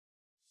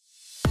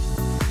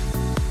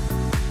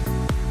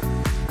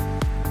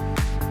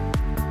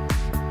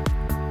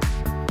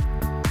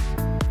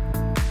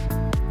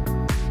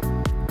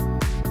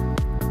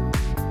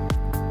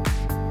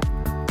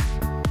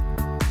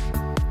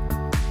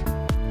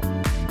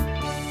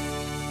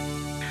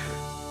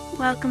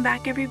Welcome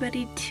back,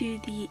 everybody, to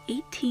the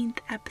 18th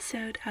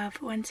episode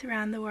of Once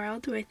Around the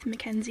World with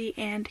Mackenzie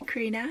and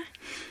Karina.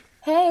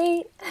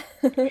 Hey!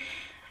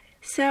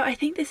 So I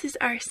think this is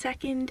our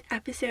second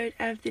episode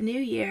of the new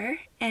year,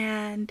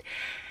 and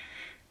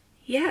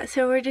yeah,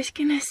 so we're just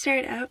gonna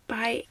start out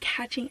by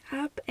catching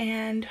up,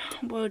 and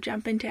we'll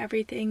jump into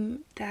everything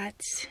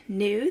that's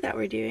new that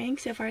we're doing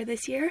so far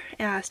this year,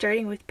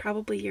 starting with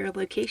probably your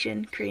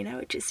location, Karina,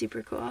 which is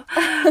super cool.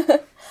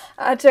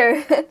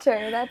 True.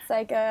 That's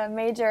like a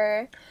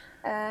major,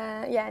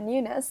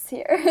 newness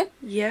here.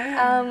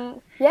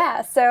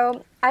 Yeah.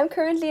 So I'm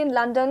currently in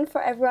London,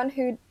 for everyone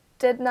who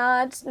did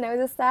not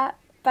notice that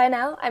by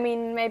now. I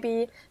mean,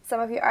 maybe some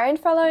of you aren't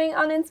following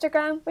on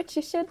Instagram, which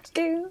you should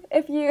do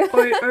if you...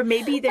 or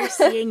maybe they're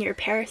seeing your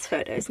Paris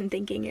photos and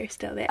thinking you're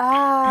still there.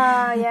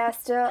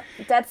 Still.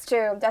 That's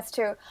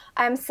true.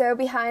 I'm so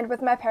behind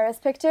with my Paris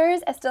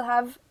pictures. I still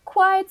have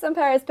quite some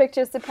Paris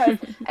pictures to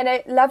post, and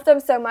I love them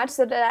so much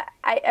so that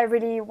I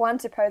really want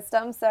to post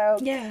them. So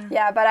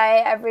but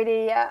I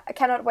really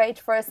cannot wait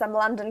for some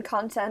London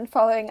content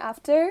following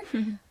after.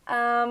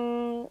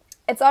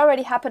 It's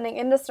already happening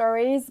in the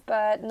stories,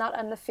 but not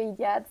on the feed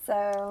yet.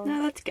 So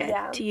no, that's good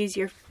to use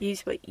your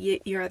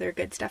other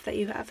good stuff that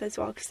you have as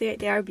well, because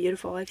they are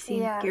beautiful. I've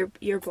seen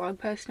your blog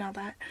post and all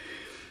that.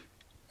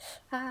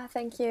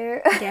 Thank you.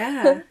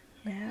 Yeah,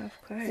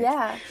 of course.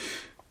 Yeah.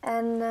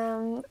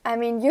 And I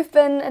mean, you've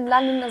been in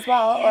London as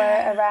well,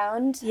 or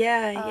around.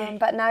 Yeah.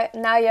 But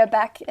now you're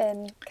back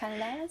in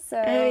Canada,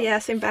 so... Oh,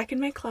 yes, I'm back in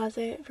my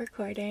closet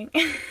recording.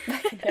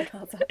 Back in your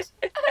closet.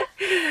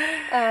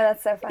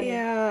 That's so funny.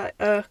 Yeah.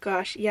 Oh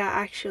gosh. Yeah.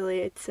 Actually,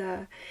 it's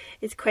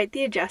quite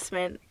the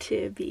adjustment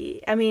to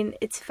be. I mean,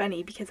 it's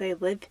funny because I've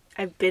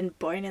been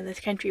born in this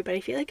country, but I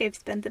feel like I've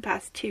spent the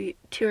past two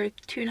or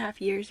 2.5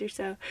 years or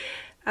so,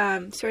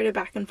 sort of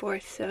back and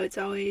forth. So it's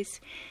always,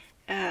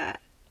 it's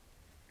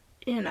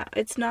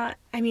not.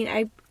 I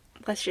mean,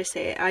 let's just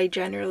say I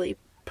generally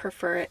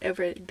prefer it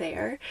over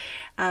there.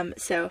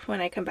 So when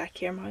I come back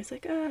here, I'm always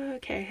like, oh,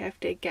 okay, I have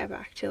to get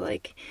back to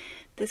like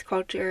this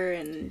culture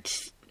and.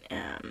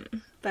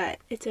 But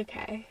it's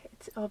okay.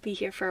 I'll be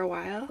here for a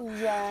while.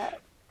 Yeah.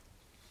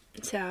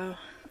 So.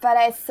 But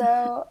I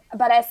so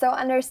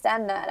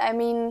understand that. I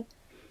mean,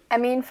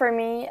 for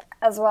me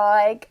as well.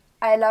 Like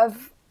I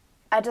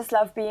just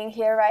love being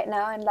here right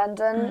now in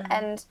London,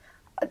 and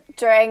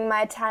during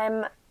my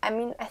time. I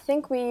mean, I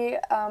think we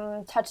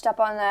touched up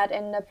on that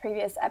in the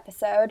previous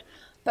episode.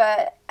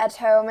 But at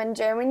home in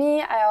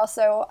Germany, I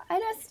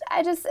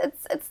just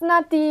it's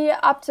not the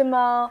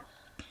optimal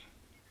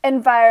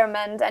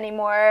environment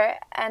anymore,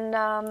 and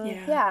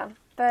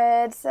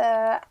but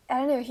I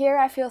don't know, here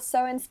I feel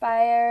so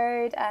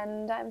inspired,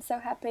 and I'm so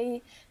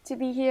happy to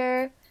be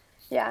here,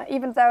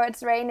 even though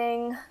it's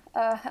raining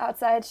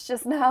outside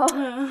just now.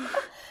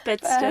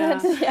 But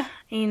still,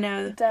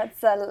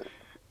 that's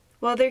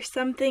well, there's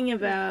something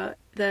about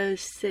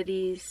those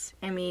cities,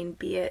 I mean,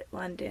 be it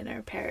London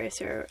or Paris,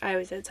 or I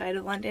was outside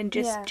of London,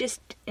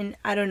 and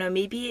I don't know,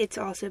 maybe it's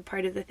also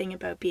part of the thing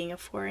about being a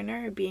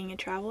foreigner or being a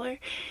traveler,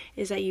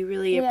 is that you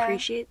really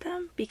appreciate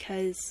them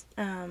because,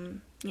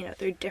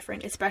 they're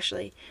different,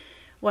 especially,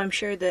 well, I'm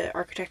sure the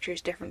architecture is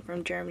different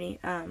from Germany,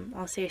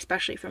 I'll say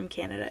especially from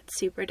Canada, it's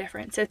super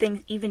different, so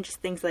things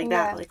like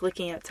that, like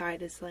looking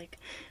outside is like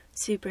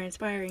super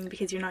inspiring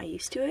because you're not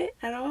used to it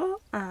at all,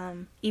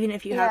 even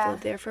if you have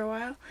lived there for a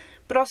while.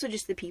 But also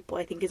just the people,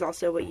 I think, is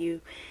also what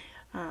you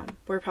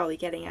were probably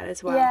getting at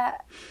as well.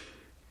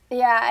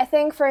 Yeah, I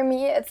think for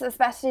me it's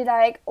especially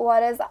like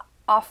what is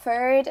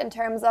offered in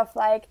terms of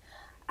like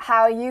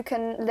how you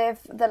can live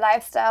the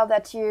lifestyle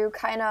that you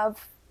kind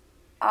of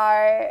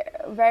are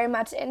very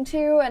much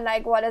into, and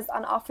like what is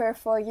on offer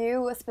for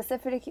you,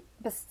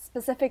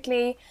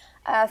 specifically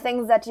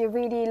things that you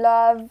really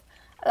love,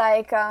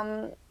 like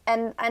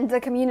and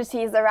the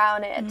communities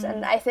around it.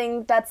 And I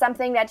think that's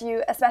something that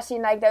you, especially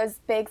in like those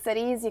big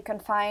cities, you can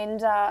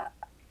find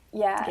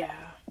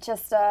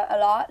just a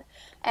lot.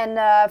 And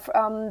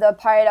from the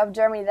part of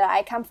Germany that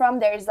I come from,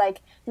 there's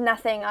like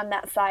nothing on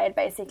that side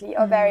basically,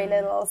 or very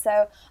little.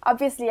 So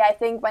obviously I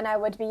think when I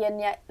would be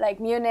in like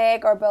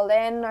Munich or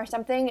Berlin or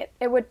something,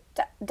 it would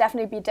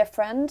definitely be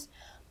different.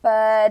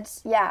 But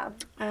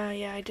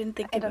I didn't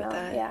think about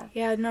that.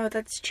 Yeah, no,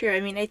 that's true. I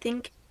mean, I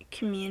think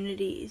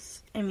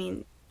communities,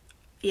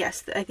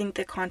 yes, I think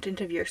the content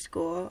of your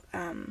school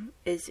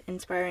is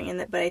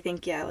inspiring, but I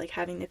think, like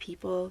having the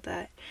people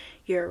that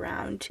you're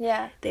around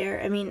there.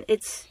 I mean,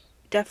 it's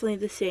definitely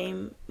the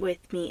same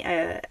with me.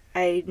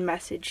 I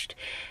messaged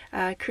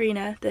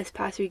Karina this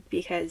past week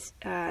because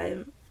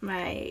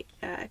my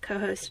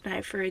co-host and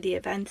I, for the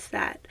events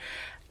that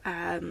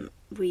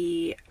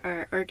we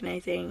are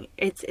organizing,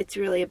 it's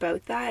really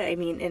about that. I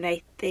mean, and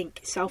I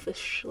think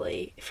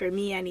selfishly, for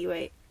me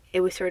anyway, it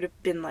was sort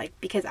of been like,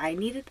 because I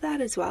needed that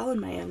as well in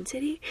my own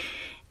city,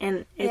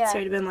 and it's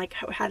sort of been like,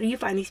 how do you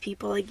find these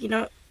people, like,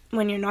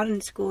 when you're not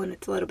in school, and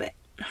it's a little bit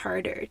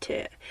harder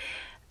to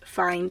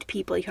find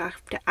people, you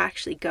have to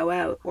actually go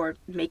out or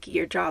make it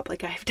your job,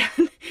 like I've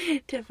done,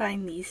 to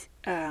find these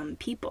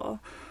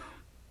people.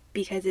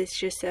 because it's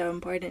just so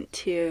important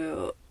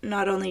to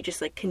not only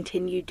just like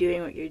continue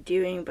doing what you're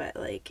doing, but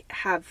like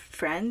have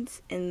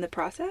friends in the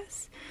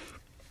process,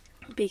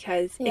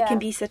 because it can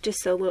be such a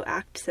solo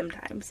act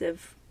sometimes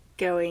of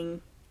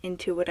going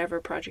into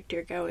whatever project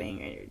you're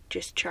going, or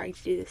just trying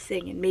to do this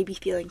thing and maybe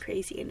feeling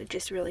crazy, and it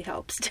just really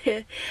helps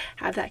to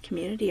have that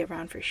community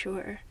around for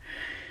sure.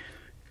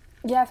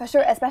 Yeah, for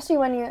sure. Especially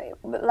when you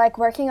like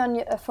working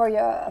on for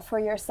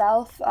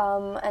yourself,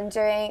 and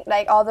doing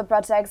like all the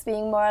projects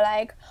being more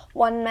like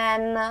one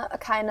man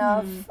kind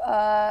of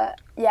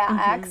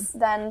acts.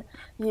 Then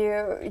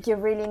you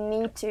really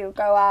need to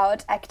go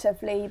out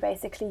actively,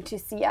 basically, to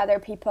see other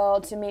people,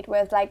 to meet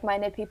with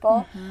like-minded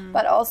people.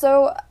 But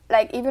also,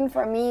 like, even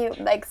for me,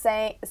 like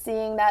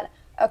seeing that,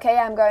 okay,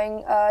 I'm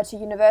going to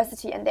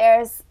university, and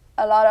there's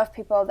a lot of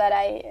people that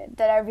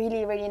are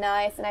really, really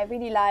nice, and I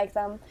really like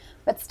them,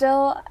 but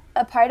still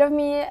a part of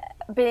me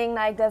being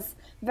like this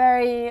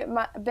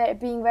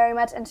being very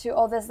much into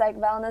all this like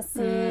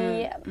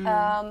wellnessy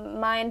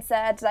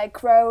mindset, like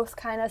growth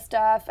kind of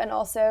stuff, and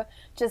also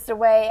just the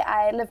way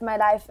I live my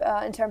life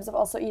in terms of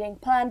also eating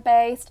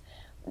plant-based.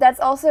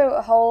 That's also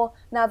a whole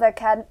another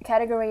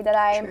category that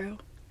I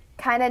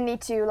kind of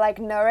need to like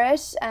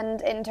nourish,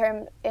 and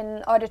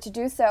in order to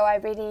do so, I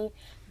really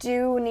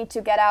do need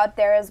to get out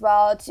there as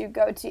well, to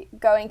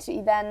going to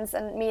events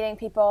and meeting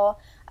people.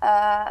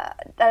 I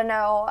don't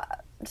know,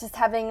 just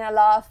having a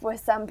laugh with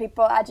some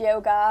people at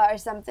yoga or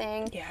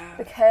something. Yeah.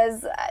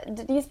 Because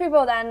these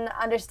people then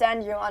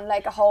understand you on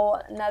like a whole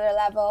another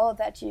level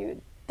that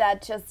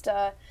just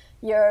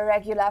your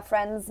regular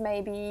friends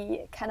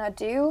maybe cannot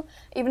do.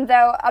 Even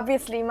though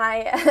obviously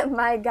my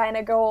kind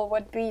of goal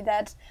would be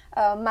that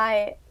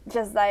my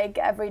just like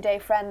everyday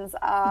friends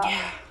are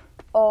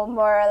all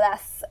more or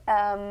less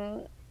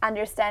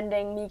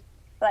understanding me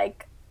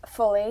like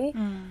fully.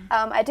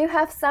 I do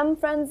have some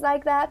friends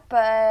like that,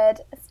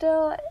 but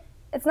still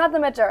it's not the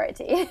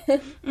majority.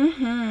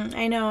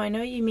 I know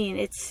what you mean.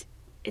 It's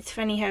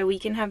funny how we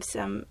can have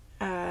some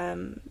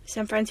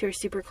friends who are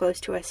super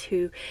close to us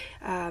who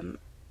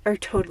are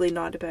totally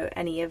not about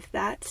any of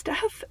that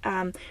stuff,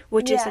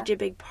 which is such a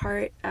big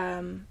part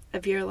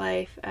of your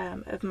life,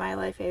 of my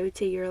life. I would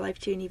say your life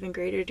to an even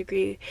greater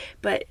degree.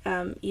 But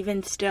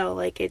even still,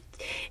 like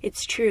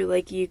it's true.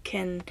 Like you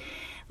can,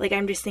 like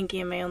I'm just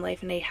thinking in my own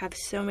life, and I have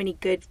so many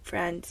good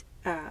friends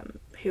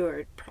who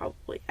are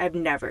probably I've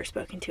never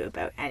spoken to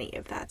about any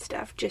of that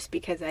stuff, just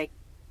because I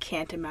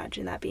can't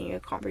imagine that being a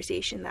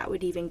conversation that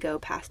would even go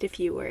past a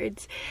few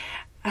words.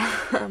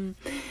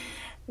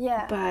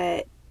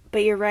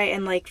 But you're right,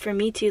 and like for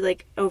me too,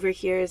 like over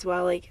here as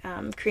well, like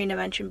Karina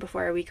mentioned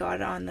before we got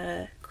on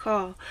the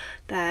call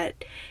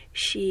that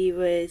she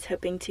was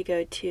hoping to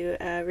go to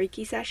a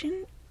Reiki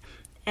session,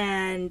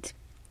 and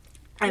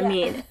I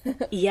mean,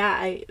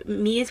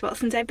 me as well.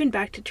 Since I've been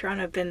back to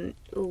Toronto, I've been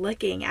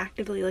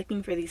actively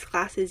looking for these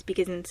classes,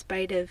 because in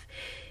spite of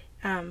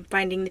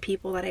finding the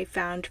people that I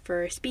found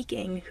for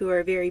speaking who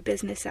are very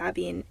business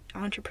savvy and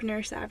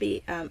entrepreneur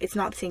savvy, it's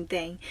not the same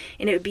thing.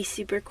 And it would be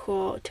super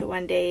cool to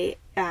one day,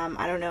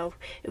 I don't know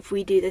if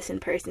we do this in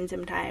person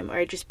sometime,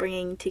 or just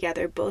bringing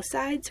together both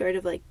sides, sort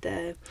of like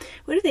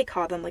what do they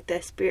call them? Like the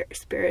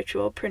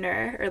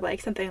spiritualpreneur, or like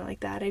something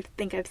like that. I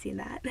think I've seen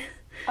that.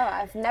 Oh,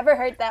 I've never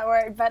heard that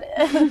word, but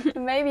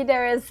maybe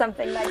there is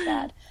something like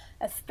that.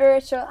 A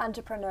spiritual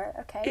entrepreneur.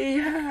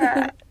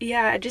 Okay.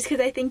 Yeah, just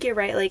because I think you're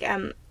right. Like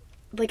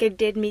I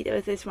did meet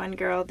with this one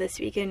girl this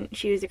week, and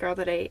she was a girl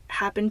that I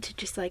happened to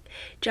just like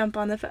jump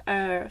on the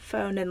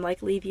phone and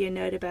like leave you a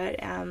note about.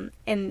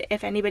 And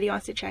if anybody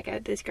wants to check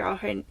out this girl,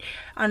 her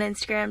on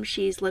Instagram,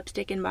 she's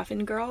Lipstick and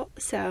Muffin Girl.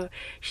 So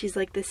she's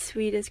like the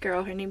sweetest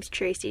girl. Her name's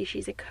Tracy.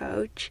 She's a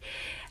coach,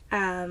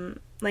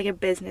 like a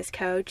business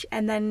coach.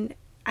 And then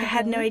I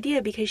had no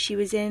idea, because she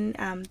was in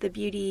the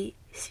beauty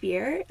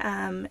sphere,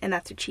 and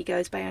that's what she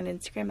goes by on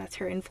Instagram. That's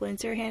her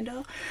influencer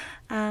handle.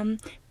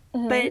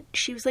 But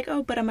she was like,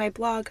 oh, but on my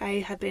blog, I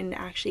have been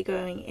actually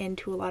going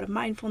into a lot of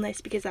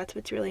mindfulness, because that's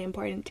what's really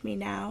important to me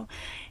now.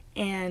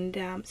 And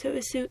so it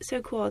was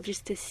so cool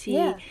just to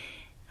see,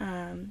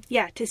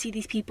 to see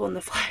these people in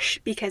the flesh,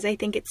 because I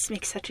think it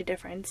makes such a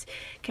difference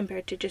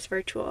compared to just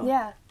virtual.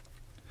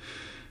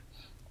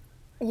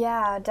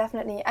 Yeah,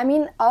 definitely. I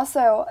mean,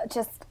 also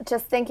just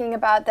thinking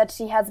about that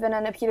she has been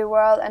in a beauty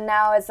world and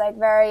now is like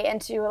very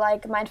into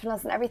like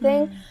mindfulness and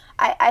everything.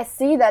 I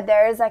see that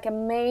there is like a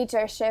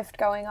major shift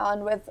going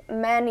on with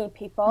many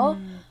people.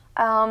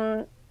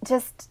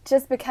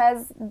 Just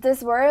because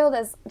this world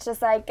is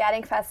just like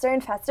getting faster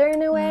and faster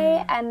in a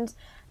way, and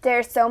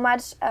there's so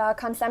much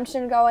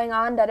consumption going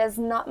on that is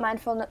not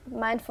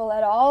mindful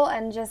at all,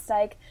 and just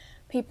like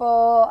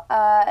people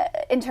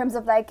in terms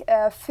of like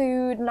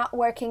food, not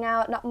working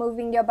out, not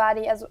moving your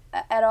body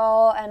at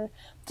all, and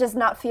just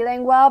not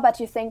feeling well, but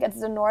you think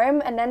it's the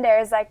norm. And then there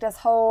is like this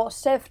whole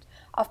shift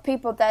of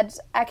people that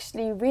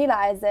actually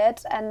realize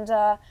it and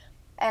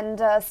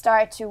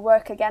start to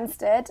work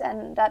against it,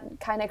 and that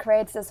kind of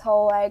creates this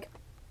whole like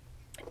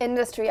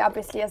industry,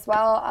 obviously, as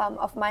well,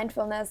 of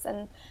mindfulness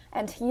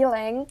and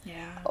healing,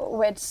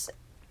 which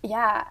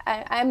yeah,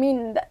 I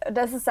mean,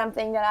 this is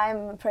something that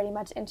I'm pretty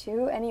much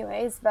into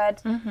anyways,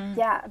 but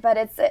yeah, but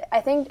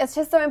I think it's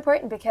just so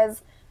important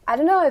because I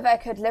don't know if I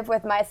could live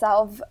with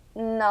myself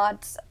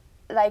not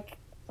like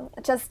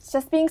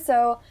just being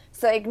so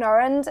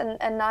ignorant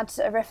and not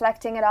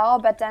reflecting at all,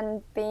 but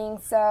then being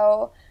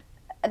so,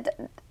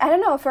 I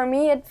don't know. For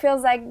me, it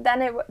feels like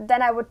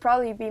then I would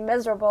probably be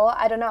miserable.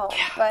 I don't know,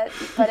 but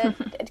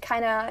it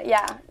kind of,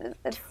 yeah.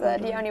 It's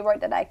the only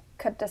word that I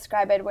could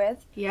describe it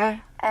with. Yeah.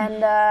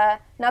 And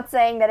not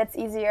saying that it's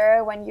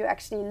easier when you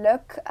actually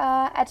look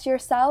at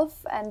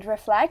yourself and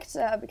reflect,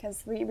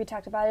 because we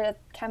talked about it. It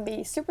can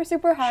be super,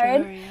 super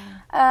hard. Sure,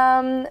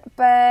 yeah.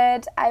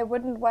 But I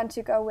wouldn't want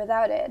to go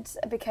without it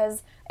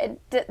because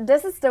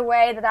this is the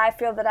way that I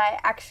feel that I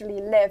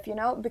actually live, you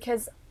know,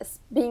 because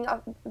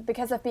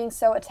of being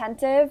so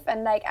attentive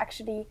and like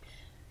actually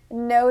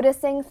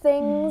noticing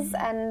things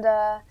and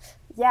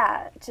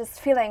yeah, just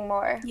feeling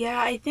more. Yeah,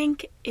 I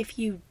think if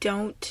you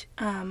don't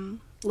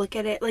look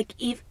at it, like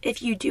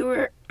if you do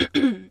or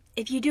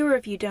if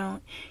you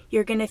don't,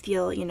 you're gonna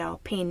feel, you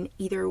know, pain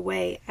either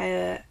way.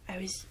 I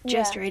was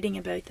just writing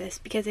about this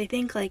because I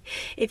think like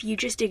if you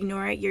just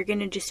ignore it, you're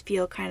gonna just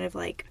feel kind of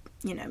like,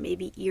 you know,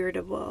 maybe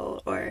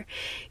irritable, or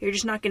you're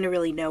just not going to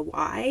really know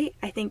why.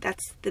 I think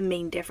that's the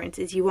main difference,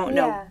 is you won't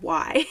know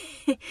why.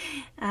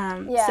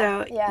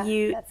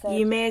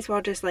 You may as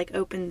well just like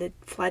open the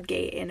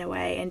floodgate in a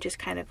way and just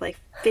kind of like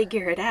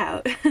figure it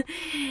out.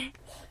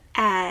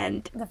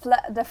 And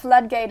the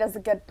floodgate is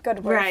a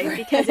good word, right?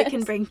 Because it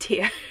can bring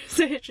tears,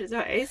 which is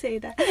why I say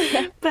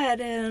that.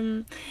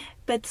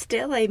 But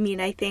still, I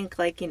mean, I think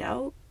like, you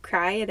know,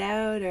 cry it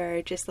out,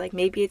 or just like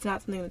maybe it's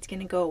not something that's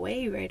going to go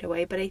away right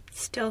away, but I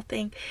still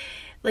think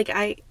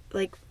I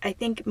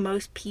think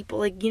most people,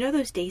 like, you know,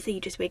 those days that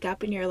you just wake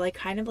up and you're like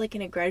kind of like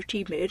in a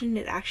grouchy mood, and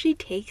it actually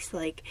takes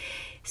like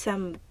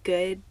some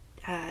good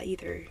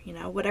either, you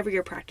know, whatever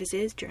your practice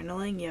is,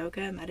 journaling,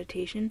 yoga,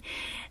 meditation,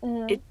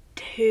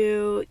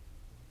 to,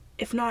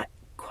 if not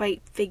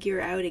quite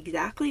figure out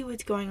exactly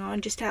what's going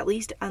on, just to at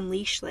least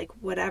unleash like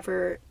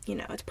whatever, you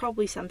know, it's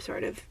probably some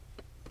sort of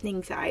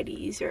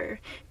anxieties or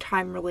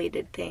time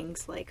related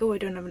things, like, oh, I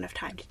don't have enough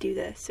time to do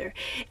this, or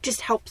it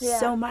just helps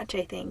so much.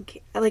 I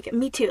think, like,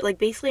 me too, like,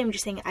 basically I'm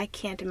just saying I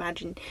can't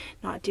imagine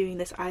not doing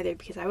this either,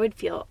 because I would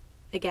feel,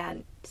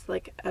 again, it's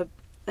like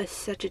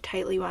such a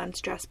tightly wound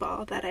stress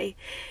ball that I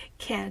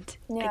can't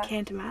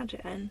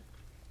imagine.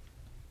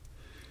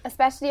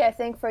 Especially, I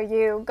think, for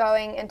you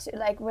going into,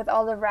 like, with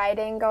all the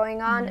writing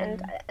going on,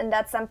 and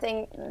that's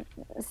something,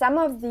 some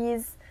of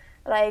these,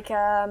 like,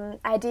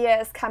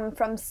 ideas come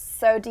from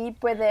so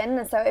deep within,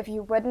 and so if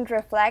you wouldn't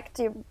reflect,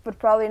 you would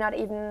probably not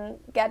even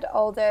get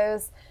all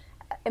those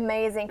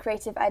amazing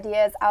creative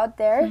ideas out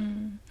there,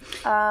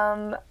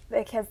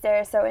 because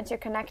they're so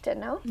interconnected,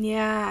 no?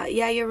 Yeah,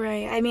 you're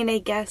right. I mean,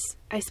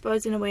 I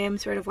suppose in a way I'm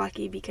sort of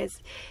lucky,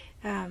 because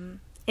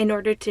in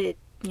order to,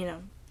 you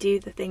know, do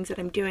the things that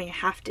I'm doing, I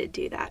have to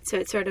do that. So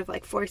it sort of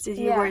like forces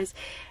you, whereas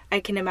I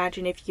can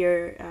imagine if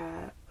you're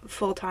a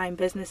full-time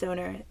business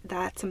owner,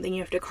 that's something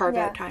you have to carve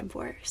out time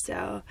for.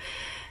 So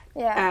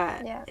but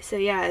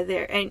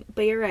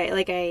you're right,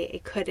 like I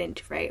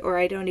couldn't write, or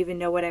I don't even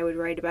know what I would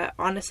write about.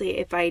 Honestly,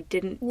 if I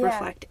didn't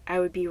reflect, I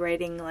would be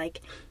writing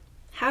like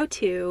how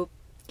to,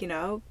 you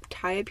know,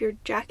 tie up your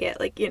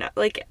jacket, like, you know,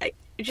 like I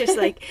just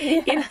like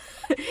you know,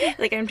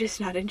 like I'm just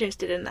not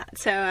interested in that.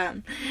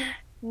 So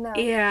no.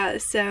 Yeah,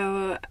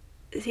 so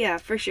yeah,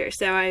 for sure.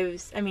 So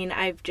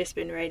I've just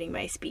been writing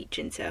my speech,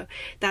 and so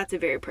that's a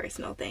very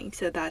personal thing.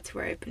 So that's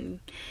where I've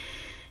been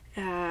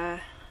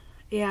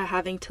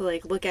having to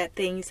like look at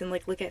things and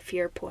like look at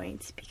fear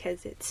points,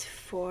 because it's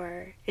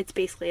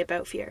basically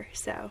about fear.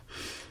 So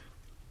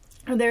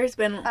there's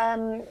been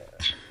I'm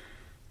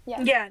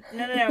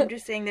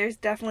just saying there's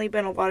definitely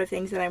been a lot of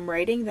things that I'm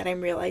writing that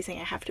I'm realizing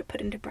I have to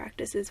put into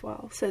practice as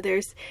well. So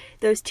there's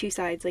those two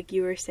sides, like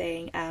you were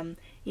saying,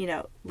 you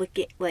know,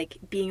 looking, like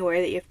being aware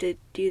that you have to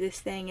do this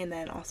thing, and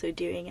then also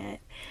doing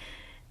it.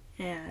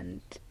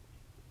 And,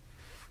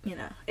 you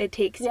know, it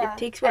takes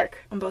work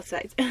on both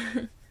sides.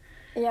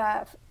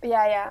 Yeah,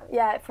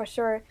 for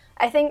sure.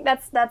 I think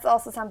that's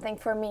also something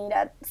for me,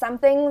 that some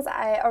things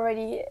I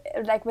already,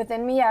 like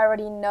within me, I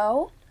already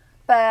know,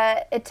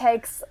 but it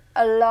takes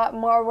a lot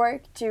more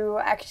work to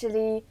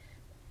actually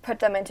put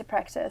them into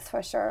practice,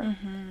 for sure.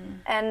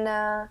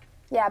 And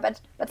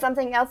but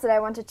something else that I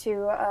wanted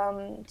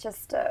to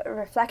just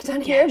reflect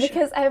on here,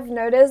 because I've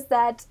noticed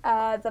that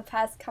the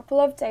past couple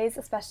of days,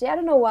 especially, I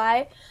don't know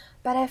why,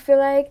 but I feel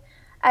like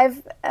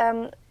I've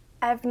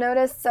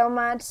noticed so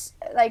much,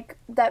 like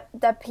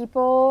that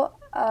people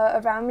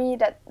around me,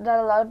 that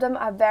a lot of them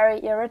are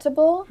very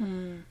irritable,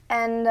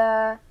 and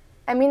I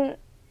mean,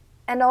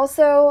 and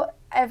also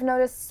I've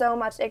noticed so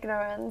much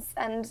ignorance,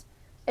 and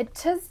it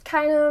just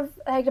kind of,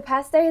 like, the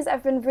past days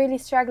I've been really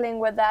struggling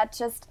with that,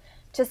 just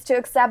to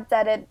accept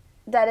that it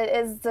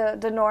is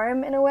the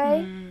norm in a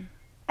way,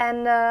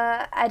 and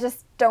I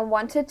just don't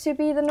want it to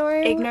be the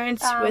norm.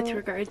 Ignorance with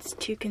regards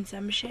to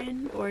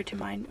consumption, or to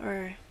mind,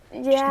 or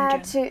Yeah,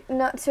 to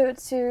not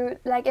to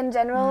like in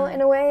general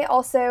in a way,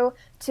 also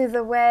to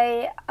the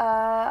way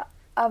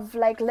of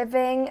like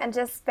living and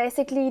just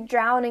basically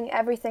drowning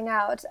everything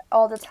out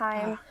all the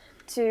time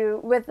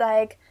with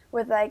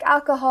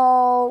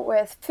alcohol,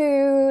 with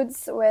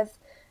foods, with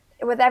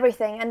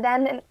everything. And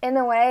then in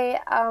a way,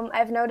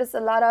 I've noticed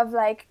a lot of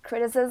like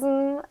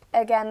criticism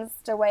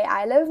against the way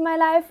I live my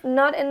life,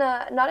 not in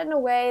a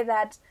way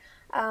that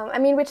I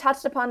mean, we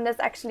touched upon this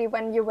actually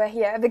when you were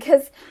here,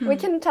 because we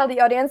can tell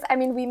the audience, I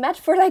mean, we met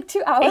for like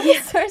 2 hours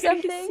or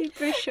something.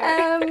 Super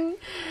short.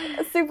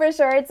 Super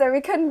short, so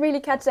we couldn't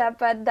really catch up,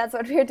 but that's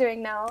what we're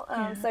doing now.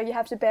 So you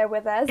have to bear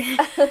with us.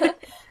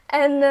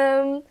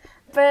 And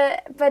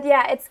but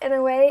yeah, it's in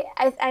a way,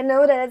 I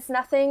know that it's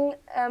nothing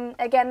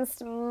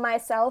against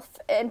myself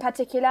in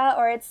particular,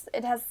 or it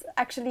has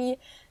actually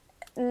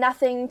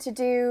nothing to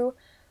do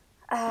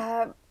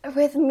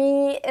with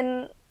me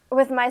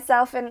with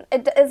myself, and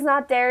it is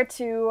not there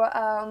to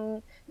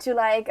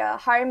like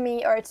harm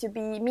me or to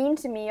be mean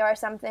to me or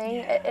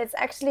something. It's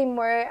actually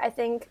more, I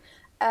think,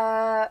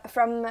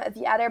 from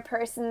the other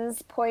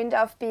person's point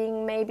of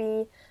being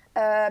maybe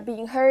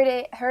being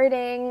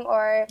hurting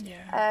or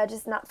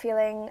just not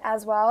feeling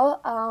as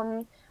well.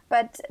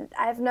 But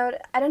I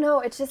don't know,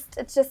 it's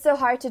just so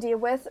hard to deal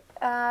with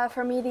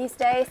for me these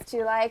days,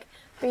 to like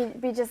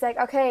be just like,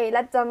 okay,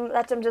 let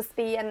them just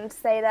be and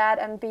say that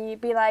and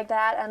be like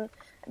that. And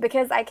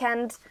because I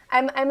can't,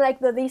 I'm like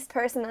the least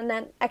person. And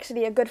then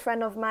actually a good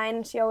friend of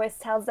mine, she always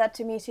tells that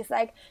to me. She's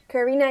like,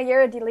 Karina,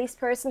 you're the least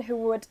person who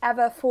would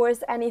ever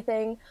force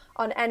anything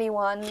on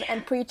anyone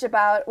and preach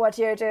about what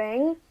you're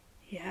doing.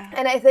 Yeah.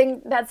 And I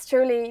think that's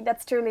truly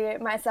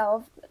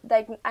myself.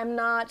 Like, I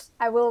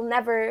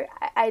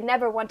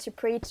never want to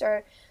preach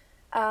or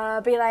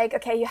be like,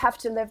 okay, you have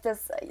to live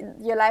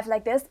your life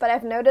like this. But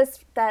I've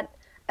noticed that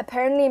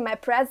apparently my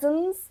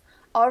presence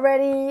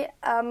already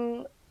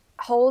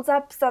holds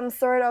up some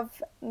sort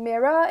of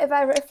mirror, if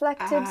I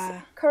reflected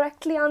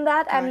correctly on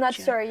that. Gotcha. I'm not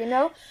sure,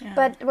 Yeah.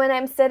 But when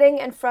I'm sitting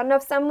in front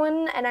of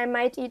someone and I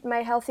might eat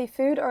my healthy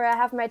food, or I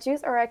have my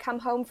juice, or I come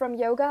home from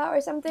yoga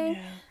or something,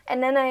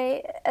 and then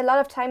a lot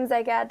of times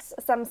I get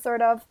some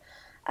sort of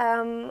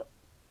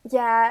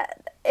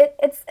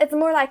it's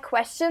more like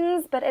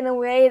questions, but in a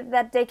way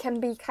that they can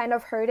be kind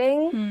of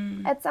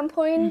hurting at some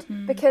point,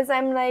 because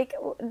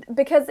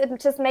because it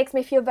just makes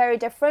me feel very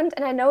different,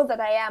 and I know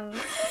that I am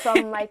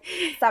from like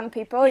some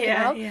people,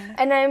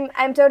 and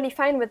I'm totally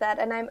fine with that,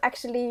 and I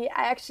actually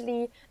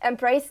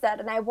embrace that,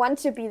 and I want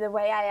to be the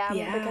way I am,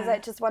 because I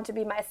just want to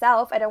be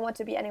myself. I don't want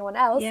to be anyone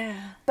else.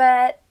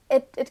 But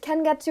it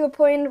can get to a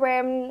point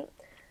where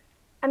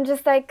I'm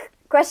just like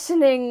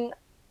questioning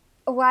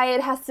why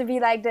it has to be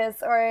like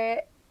this,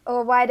 or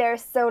why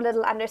there's so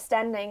little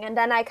understanding. And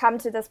then I come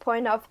to this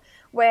point of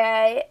where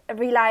I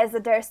realize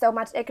that there's so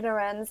much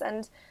ignorance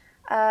and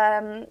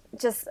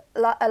just a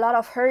lot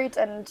of hurt,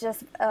 and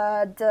just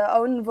the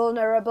own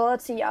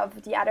vulnerability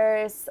of the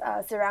others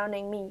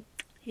surrounding me.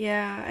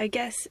 Yeah, I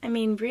guess, I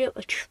mean, really,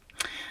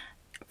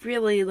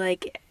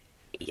 like,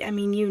 I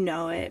mean, you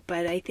know it,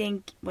 but I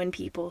think when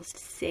people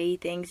say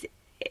things,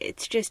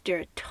 it's just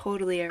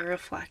totally a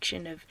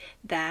reflection of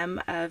them,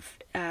 of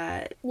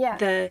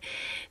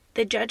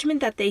the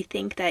judgment that they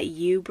think that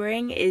you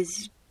bring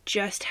is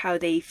just how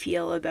they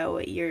feel about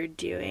what you're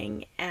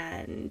doing,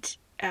 and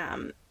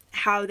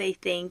how they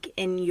think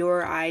in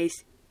your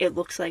eyes it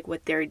looks like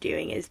what they're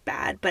doing is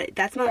bad. But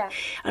that's not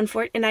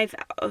unfortunate. And I've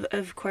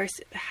of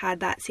course had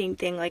that same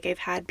thing. Like, I've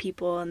had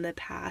people in the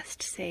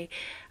past say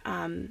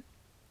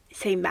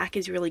Mac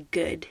is really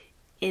good,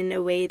 in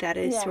a way that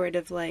is sort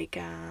of like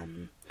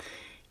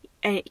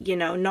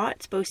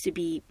not supposed to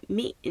be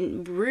mean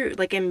and rude,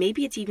 like, and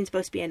maybe it's even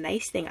supposed to be a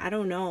nice thing, I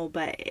don't know,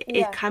 but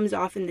it comes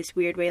off in this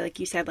weird way, like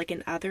you said, like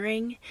an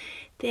othering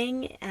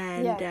thing.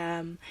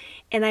 And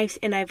and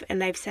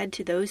I've said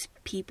to those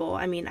people,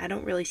 I mean, I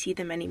don't really see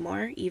them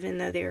anymore, even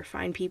though they were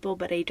fine people,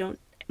 but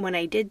when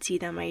I did see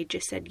them, I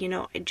just said,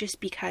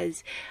 just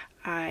because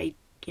I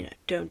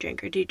don't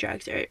drink or do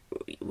drugs or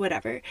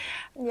whatever,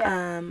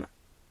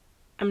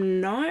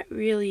 I'm not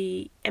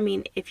really, I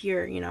mean, if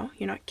you're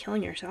not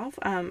killing yourself,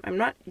 I'm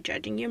not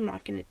judging you. I'm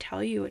not going to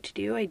tell you what to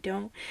do. I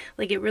don't,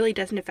 like, it really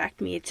doesn't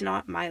affect me. It's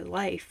not my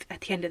life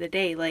at the end of the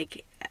day.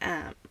 Like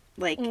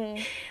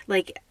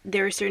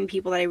there are certain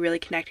people that I really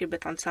connected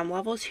with on some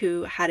levels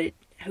who had a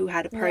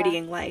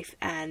partying life,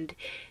 and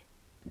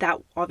that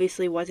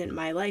obviously wasn't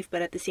my life,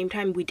 but at the same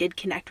time, we did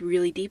connect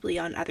really deeply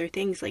on other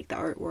things, like the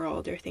art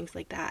world or things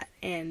like that.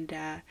 And,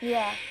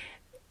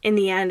 in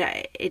the end,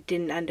 it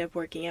didn't end up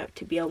working out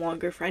to be a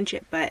longer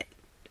friendship, but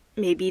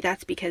maybe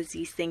that's because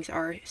these things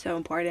are so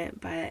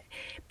important, but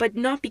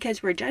not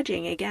because we're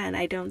judging. Again,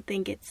 I don't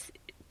think it's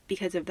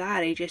because of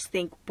that. I just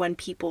think I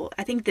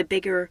think the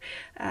bigger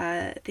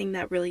thing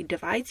that really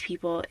divides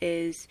people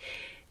is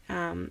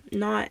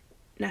not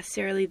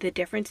necessarily the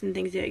difference in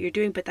things that you're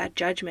doing, but that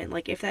judgment.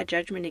 Like, if that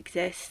judgment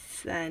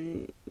exists,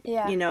 then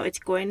it's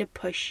going to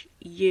push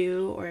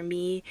you or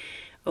me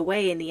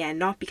away in the end,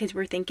 not because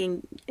we're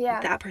thinking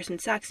that person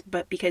sucks,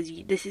 but because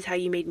this is how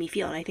you made me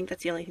feel. And I think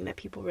that's the only thing that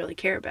people really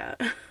care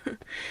about.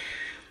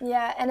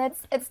 Yeah, and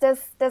it's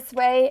this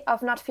way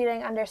of not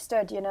feeling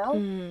understood, you know?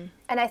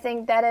 And I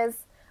think that is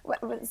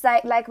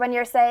like when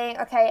you're saying,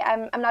 okay,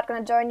 I'm not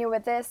going to join you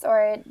with this,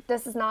 or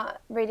this is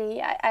not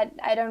really,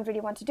 I don't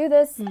really want to do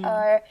this,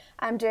 or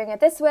I'm doing it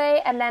this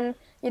way, and then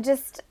you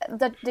just,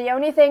 the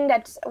only thing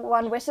that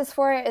one wishes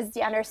for is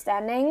the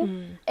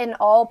understanding in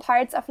all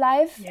parts of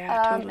life,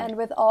 totally. And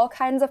with all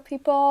kinds of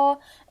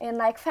people, in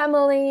like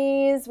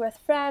families, with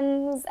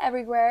friends,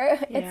 everywhere.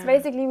 It's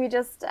basically, we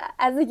just,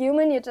 as a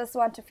human, you just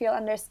want to feel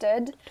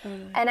understood.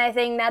 Totally. And I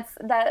think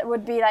that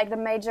would be like the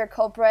major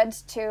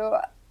culprit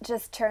to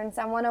just turn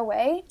someone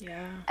away.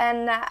 Yeah.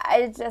 And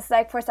I just,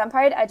 like, for some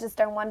part, I just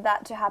don't want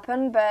that to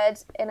happen.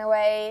 But in a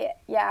way,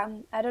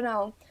 I don't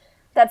know.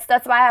 That's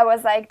why I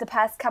was like, the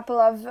past couple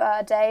of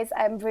days,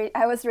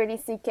 I was really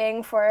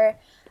seeking for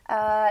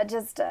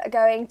just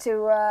going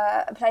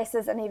to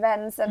places and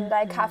events and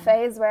like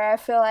cafes where I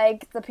feel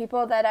like the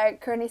people that are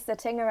currently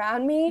sitting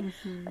around me,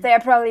 they are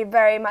probably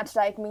very much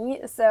like me.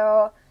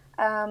 So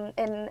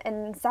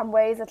in some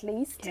ways at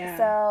least. Yeah.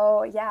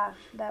 So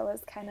that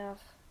was kind of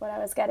what I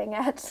was getting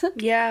at.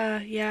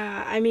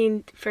 Yeah. I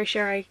mean, for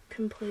sure, I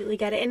completely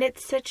get it. And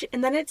it's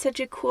such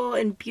a cool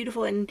and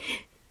beautiful and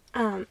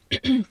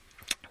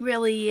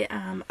really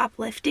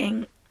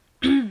uplifting.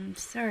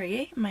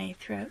 Sorry, my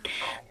throat.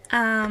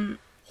 I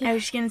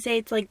was just gonna say,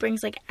 it's like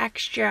brings like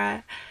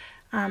extra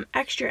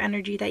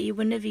energy that you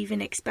wouldn't have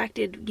even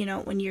expected, you know,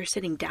 when you're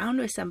sitting down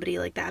with somebody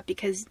like that,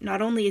 because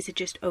not only is it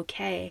just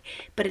okay,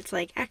 but it's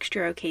like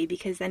extra okay,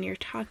 because then you're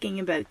talking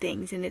about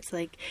things and it's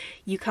like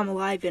you come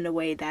alive in a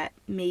way that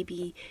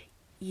maybe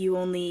you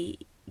only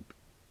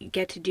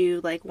get to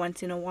do like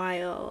once in a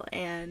while,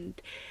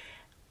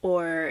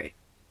 or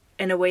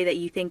in a way that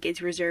you think is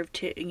reserved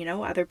to, you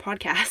know, other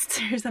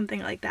podcasts or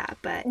something like that,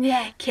 but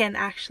can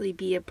actually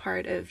be a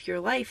part of your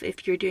life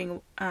if you're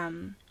doing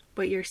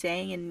what you're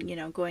saying, and, you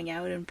know, going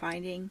out and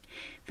finding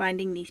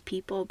these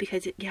people,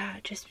 because it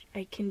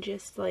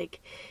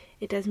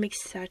does make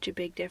such a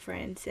big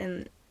difference.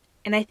 And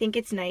I think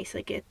it's nice,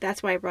 like,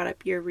 that's why I brought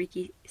up your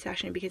Reiki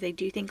session, because I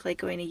do think like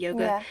going to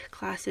yoga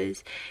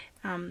classes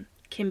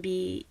can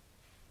be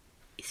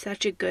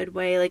such a good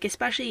way, like,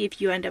 especially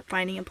if you end up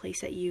finding a place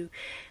that you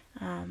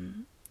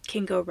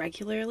can go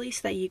regularly,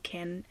 so that you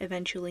can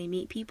eventually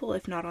meet people,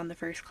 if not on the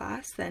first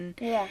class, then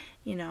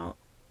you know,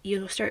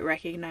 you'll start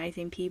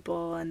recognizing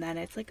people, and then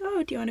it's like,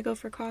 oh, do you want to go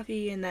for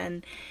coffee? And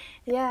then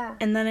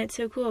it's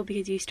so cool,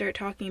 because you start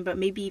talking about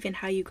maybe even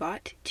how you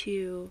got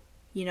to,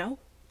 you know,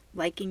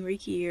 liking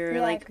Reiki, or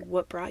like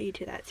what brought you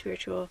to that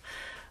spiritual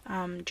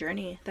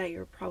journey that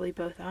you're probably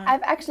both on.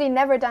 I've actually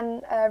never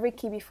done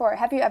Reiki before.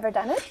 Have you ever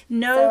done it?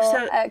 No,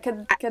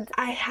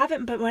 I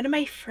haven't, but one of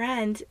my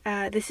friends,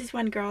 this is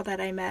one girl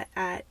that I met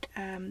at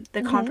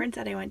the conference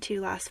that I went to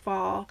last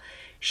fall,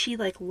 she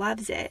like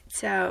loves it.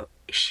 So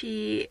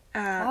she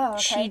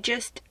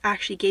just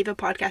actually gave a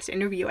podcast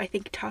interview, I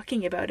think,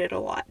 talking about it a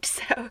lot.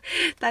 So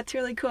that's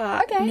really cool.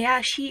 Okay.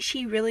 Yeah,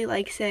 she really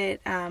likes it.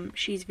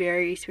 She's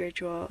very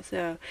spiritual.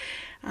 So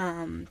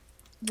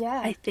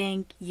I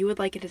think you would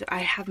like it. I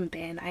haven't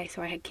been,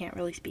 so I can't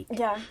really speak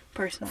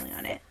personally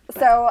on it. But.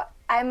 So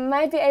I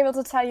might be able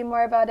to tell you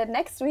more about it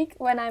next week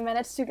when I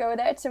manage to go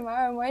there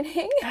tomorrow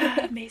morning.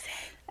 Amazing.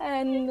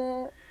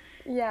 And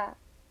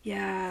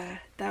yeah,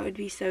 that would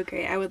be so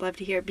great. I would love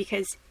to hear,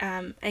 because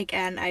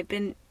again, I've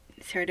been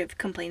sort of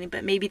complaining,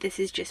 but maybe this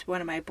is just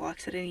one of my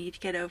blocks that I need to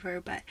get over,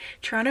 but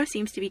Toronto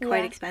seems to be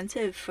quite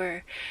expensive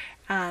for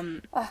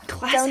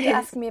classes. Don't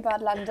ask me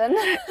about London.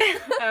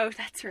 Oh,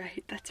 that's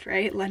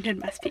right. London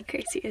must be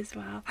crazy as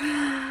well.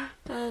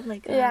 Oh my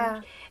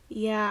god.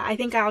 Yeah, I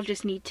think I'll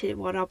just need to,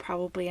 what I'll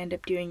probably end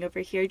up doing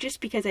over here,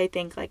 just because I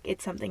think like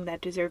it's something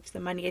that deserves the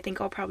money, I think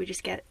I'll probably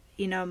just get,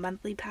 you know, a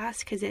monthly pass,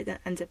 because it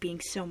ends up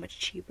being so much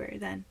cheaper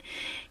than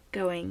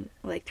going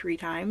like 3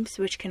 times,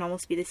 which can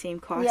almost be the same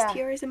cost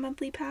here as a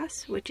monthly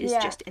pass, which is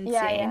just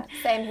insane.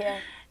 Same here.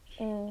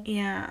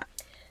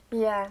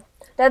 Yeah,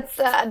 that's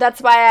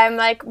why I'm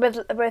like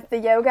with the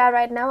yoga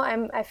right now.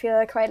 I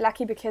feel quite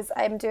lucky, because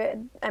I'm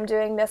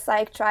doing this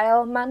like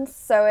trial month,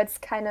 so it's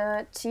kind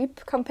of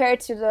cheap compared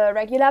to the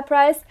regular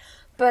price.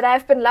 But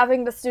I've been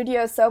loving the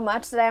studio so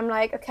much that I'm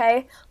like,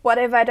 okay, what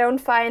if I don't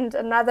find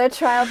another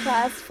trial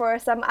pass for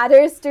some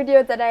other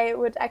studio that I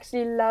would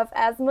actually love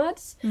as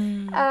much?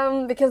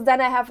 Because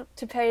then I have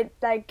to pay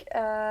like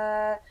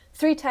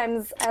 3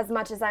 times as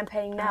much as I'm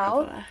paying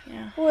now,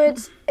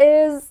 which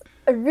is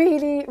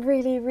really,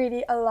 really,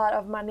 really a lot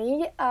of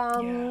money.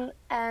 But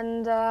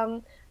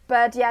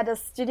the yoga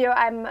studio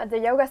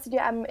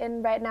I'm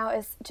in right now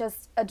is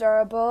just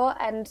adorable,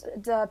 and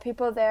the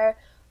people there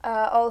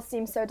all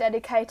seem so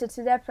dedicated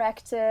to their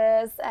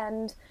practice.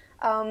 And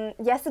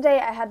yesterday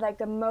I had like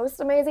the most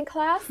amazing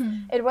class.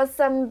 It was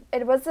a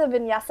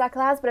vinyasa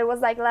class, but it was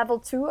like level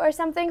 2 or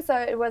something, so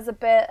it was a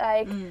bit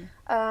like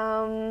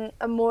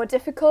a more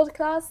difficult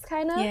class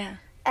kind of.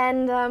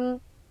 And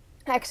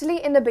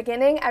Actually, in the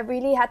beginning, I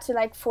really had to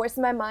like force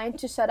my mind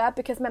to shut up,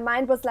 because my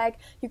mind was like,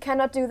 you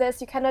cannot do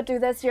this,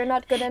 you're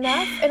not good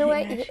enough, in a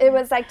way. Yeah, sure. It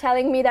was like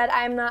telling me that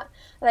I'm not,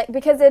 like,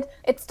 because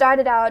it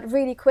started out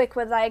really quick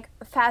with like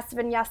fast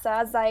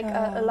vinyasas, like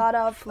a lot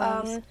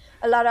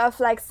of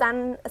like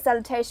sun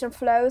salutation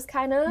flows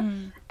kind of.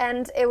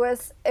 And it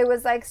was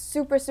like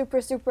super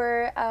super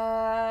super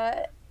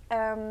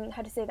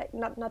how to say that,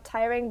 not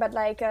tiring, but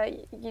like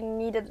you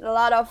needed a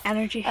lot of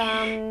energy,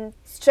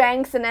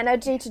 strength and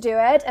energy to do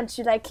it, and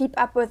to like keep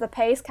up with the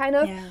pace kind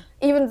of.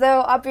 Even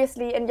though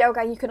obviously in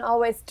yoga you can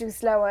always do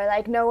slower,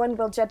 like no one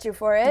will judge you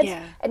for it,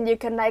 and you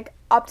can like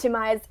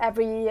optimize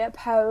every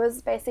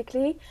pose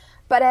basically.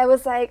 But I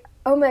was like,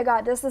 oh my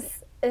god, this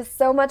is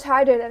so much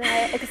harder than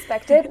I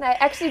expected. And I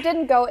actually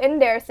didn't go in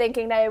there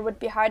thinking that it would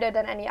be harder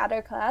than any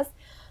other class,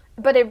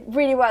 but it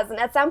really was. And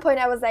at some point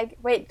I was like,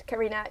 wait,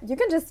 Karina, you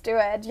can just do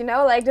it, you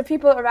know, like the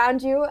people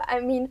around you,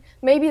 I mean,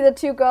 maybe the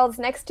two girls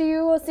next to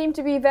you seem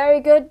to be very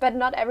good, but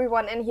not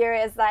everyone in here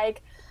is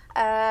like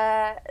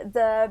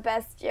the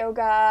best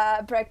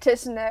yoga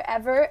practitioner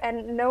ever,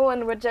 and no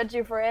one would judge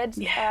you for it.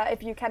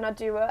 If you cannot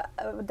do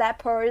that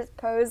pose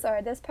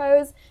or this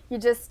pose. You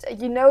just,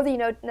 you know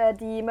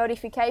the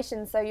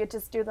modification, so you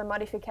just do the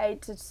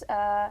modified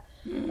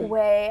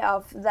way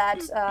of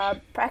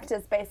that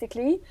practice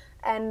basically.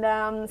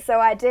 And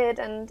so I did,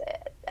 and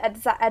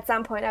at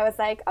some point I was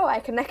like, oh, I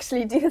can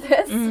actually do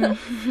this.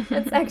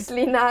 It's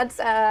actually not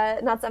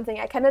something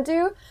I cannot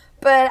do.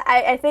 But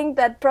I think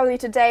that probably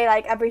today,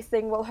 like,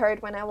 everything will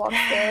hurt when I walk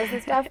stairs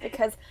and stuff,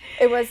 because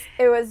it was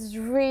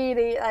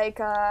really like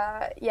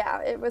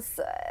it was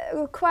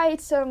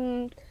quite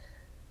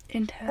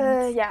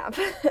intense.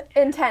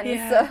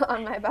 Intense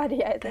on my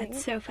body, I think.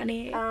 That's so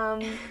funny.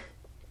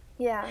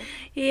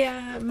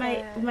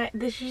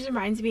 This just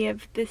reminds me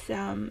of this.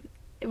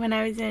 When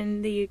I was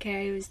in the UK,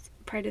 I was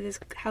part of this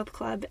health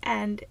club,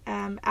 and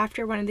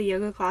after one of the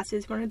yoga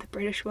classes, one of the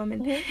British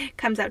women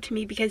comes up to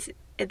me, because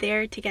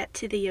there, to get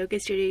to the yoga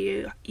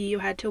studio, you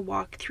had to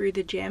walk through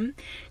the gym,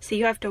 so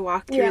you have to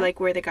walk through like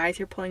where the guys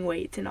are pulling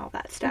weights and all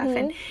that stuff.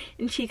 And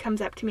she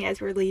comes up to me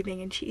as we're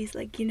leaving, and she's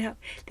like, you know,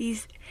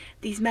 these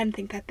men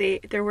think that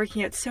they're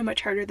working out so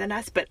much harder than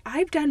us, but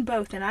I've done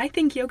both, and I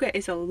think yoga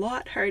is a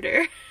lot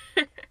harder.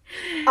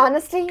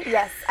 Honestly,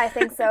 yes, I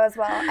think so as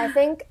well. I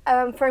think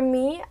for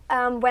me,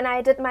 when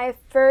I did my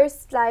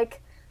first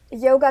like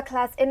yoga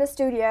class in a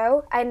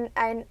studio,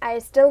 I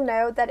still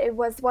know that it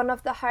was one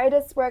of the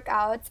hardest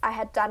workouts I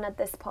had done at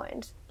this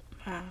point.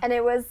 Wow. And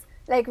it was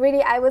like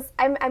really,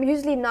 I'm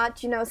usually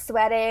not, you know,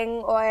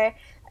 sweating or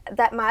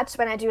that much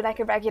when I do like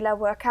a regular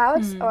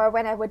workout, or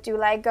when I would do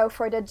like go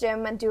for the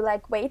gym and do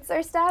like weights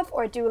or stuff,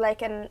 or do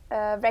like an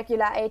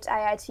regular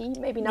HIIT,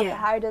 maybe not the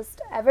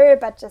hardest ever,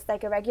 but just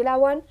like a regular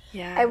one.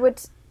 I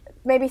would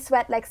maybe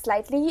sweat like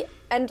slightly,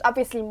 and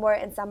obviously more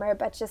in summer,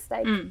 but just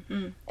like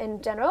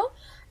in general.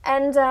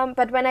 And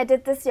but when I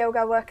did this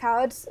yoga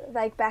workout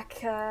like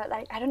back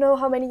like I don't know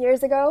how many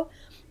years ago,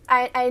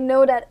 I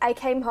know that I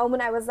came home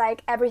and I was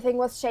like, everything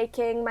was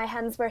shaking, my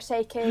hands were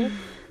shaking,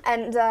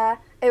 and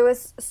it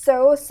was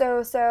so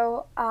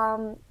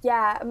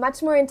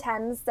much more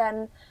intense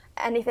than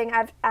anything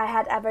I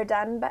had ever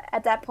done but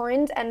at that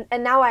point. And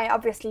now I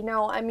obviously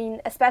know, I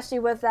mean, especially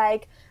with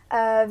like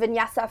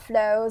vinyasa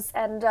flows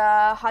and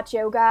hot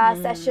yoga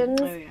sessions.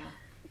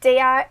 They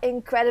are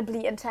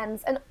incredibly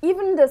intense, and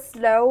even the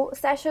slow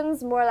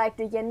sessions, more like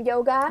the yin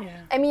yoga,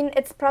 I mean,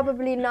 it's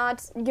probably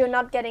not, you're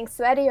not getting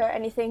sweaty or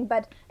anything,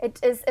 but it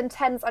is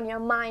intense on your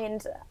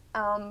mind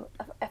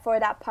for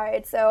that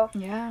part. So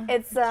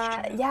it's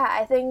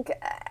I think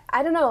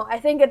I don't know, I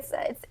think it's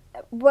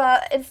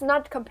well, it's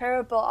not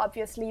comparable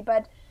obviously,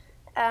 but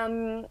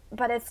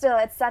it's still,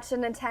 it's such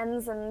an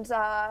intense and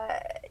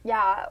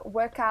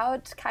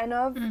workout kind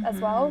of as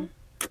well.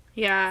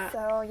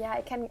 So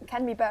it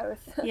can be both.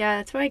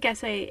 That's why I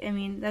guess I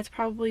mean, that's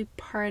probably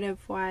part of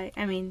why,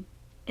 I mean,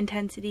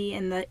 intensity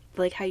and the,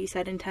 like how you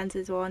said, intense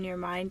as well in your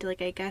mind,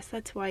 like I guess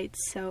that's why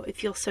it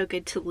feels so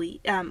good to leave,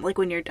 like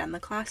when you're done the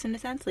class, in a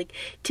sense, like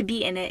to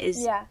be in it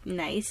is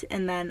nice.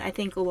 And then I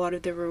think a lot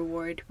of the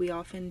reward we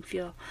often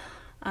feel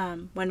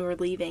when we're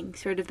leaving,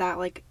 sort of that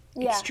like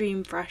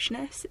extreme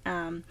freshness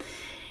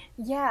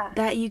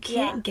that you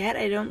can't get,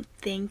 I don't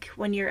think,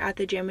 when you're at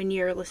the gym and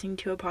you're listening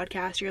to a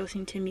podcast or you're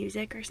listening to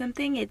music or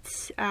something.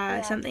 It's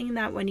something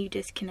that when you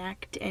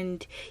disconnect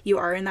and you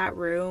are in that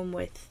room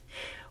with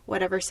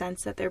whatever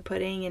sense that they're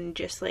putting, and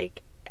just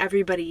like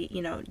everybody,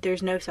 you know,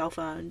 there's no cell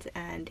phones,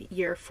 and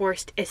you're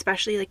forced,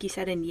 especially like you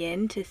said in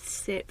yin, to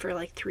sit for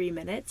like 3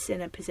 minutes in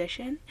a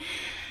position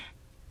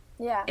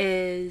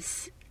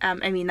is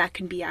I mean, that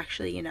can be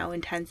actually, you know,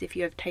 intense if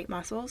you have tight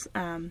muscles,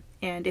 and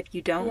if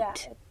you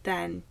don't,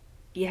 then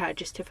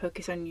just to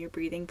focus on your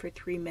breathing for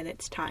 3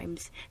 minutes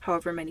times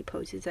however many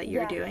poses that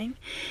you're doing.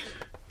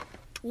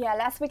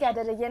 Last week I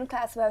did a yin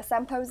class where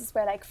some poses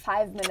were like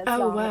 5 minutes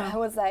long. Wow. And I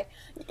was like,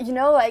 you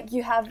know, like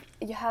you have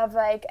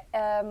like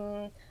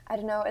I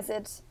don't know, is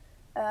it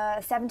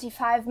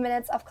 75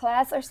 minutes of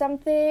class or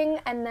something,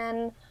 and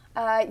then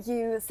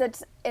you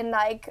sit in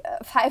like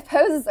 5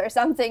 poses or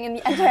something in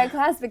the entire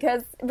class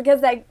because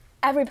like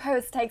every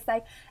pose takes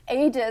like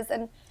ages,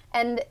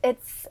 and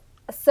it's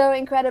so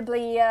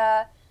incredibly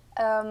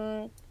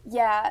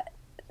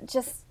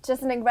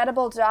just an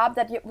incredible job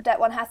that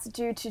one has to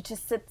do to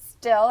just sit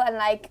still and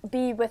like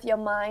be with your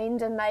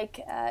mind and like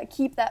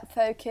keep that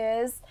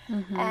focus.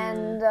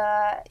 And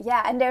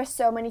and there's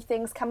so many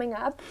things coming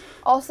up.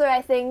 Also,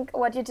 I think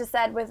what you just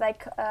said with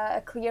like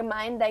a clear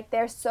mind, like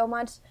there's so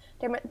much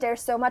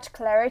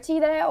clarity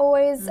that I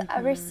always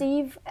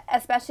receive,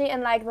 especially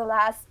in like the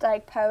last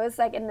like pose,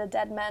 like in the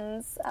dead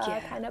man's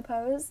kind of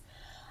pose.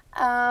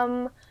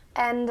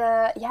 And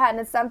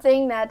it's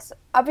something that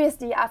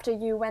obviously after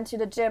you went to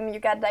the gym, you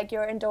get like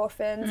your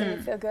endorphins and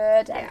you feel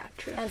good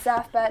and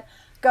stuff. But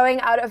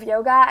going out of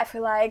yoga, I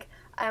feel like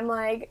I'm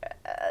like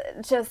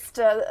just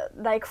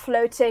like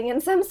floating in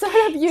some sort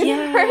of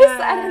universe.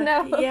 I don't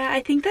know. Yeah,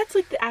 I think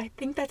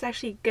that's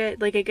actually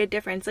good, like a good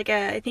difference. Like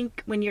I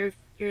think when you're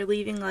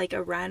leaving like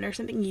a run or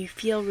something, you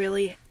feel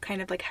really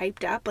kind of like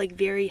hyped up, like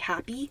very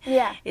happy.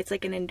 Yeah, it's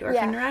like an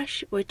endorphin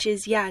rush, which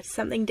is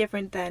something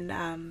different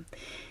than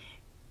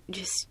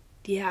just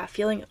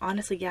feeling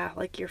honestly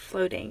like you're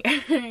floating.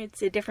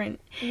 It's a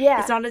different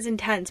it's not as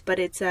intense, but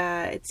it's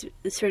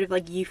sort of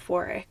like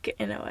euphoric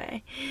in a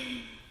way.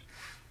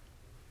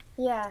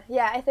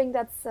 I think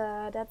that's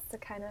the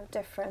kind of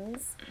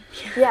difference.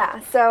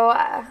 So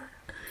I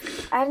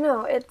don't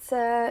know, it's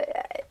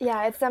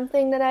it's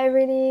something that I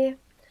really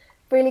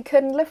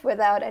couldn't live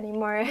without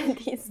anymore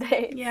these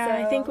days. So.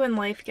 I think when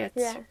life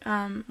gets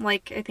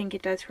like I think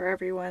it does for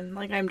everyone,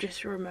 like I'm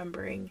just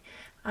remembering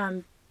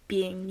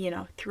being,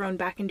 thrown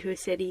back into a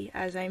city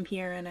as I'm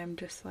here, and I'm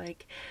just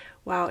like,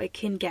 wow, it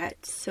can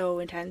get so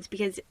intense.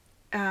 Because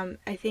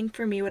I think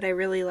for me, what I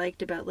really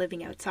liked about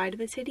living outside of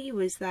a city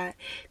was that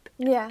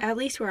at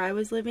least where I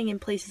was living, in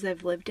places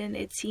I've lived in,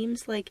 it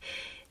seems like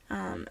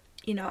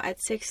at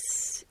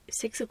 6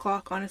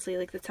 o'clock, honestly,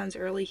 like that sounds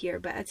early here,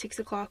 but at 6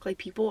 o'clock, like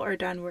people are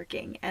done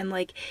working, and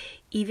like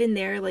even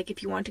there, like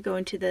if you want to go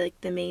into the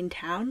main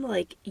town,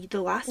 like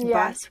the last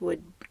bus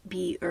would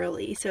be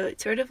early. So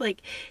it's sort of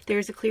like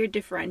there's a clear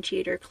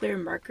differentiator, clear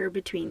marker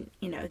between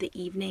the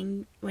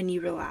evening when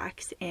you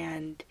relax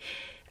and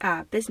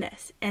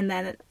business. And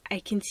then I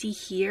can see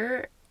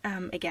here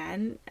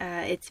again,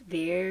 it's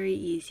very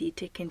easy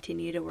to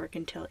continue to work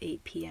until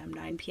 8 p.m.,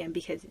 9 p.m.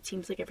 because it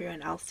seems like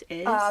everyone else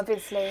is.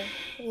 Obviously.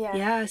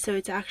 Yeah, so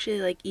it's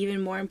actually like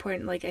even more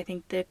important. Like I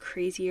think the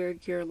crazier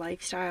your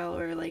lifestyle,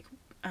 or like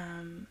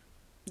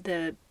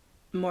the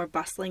more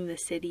bustling the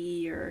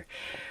city or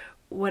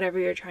whatever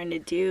you're trying to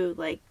do,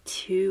 like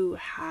to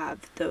have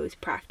those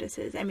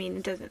practices. I mean,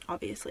 it doesn't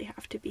obviously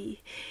have to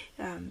be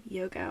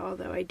yoga,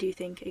 although I do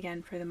think,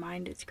 again, for the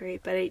mind it's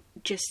great. But I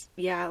just,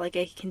 like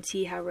I can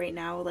see how right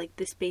now, like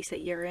the space that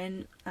you're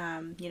in,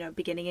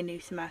 beginning a new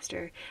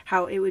semester,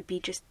 how it would be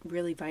just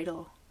really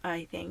vital,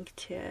 I think,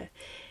 to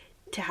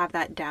have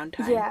that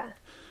downtime. Yeah.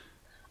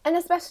 And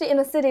especially in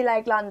a city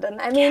like London.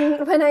 I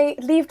mean, when I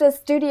leave the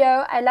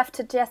studio, I left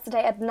it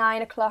yesterday at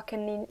 9 o'clock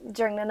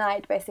during the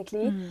night,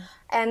 basically.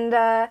 And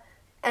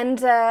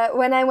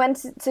when I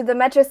went to the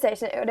metro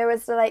station, there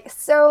was like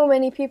so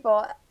many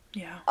people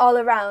all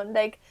around.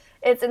 Like,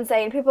 it's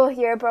insane. People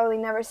here probably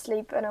never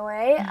sleep in a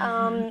way.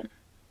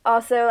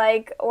 Also,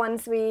 like,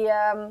 once we...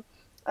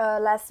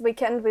 last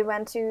weekend we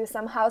went to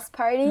some house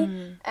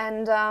party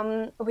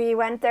and we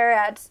went there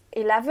at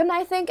 11,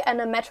 I think, and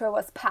the metro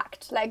was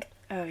packed. Like,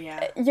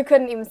 you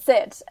couldn't even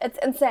sit. It's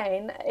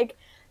insane. Like,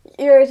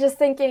 you're just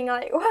thinking,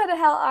 like, what the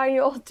hell are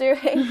you all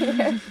doing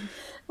here?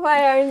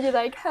 Why aren't you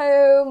like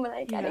home,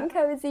 like getting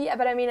cozy?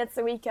 But I mean, it's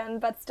the weekend,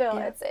 but still,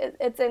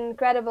 it's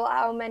incredible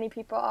how many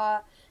people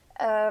are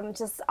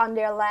just on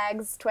their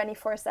legs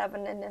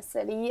 24/7 in the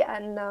city.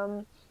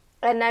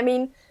 And I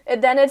mean,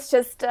 then it's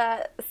just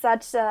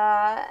such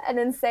an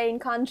insane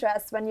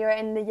contrast when you're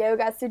in the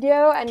yoga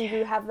studio and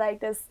you have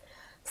like this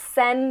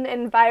zen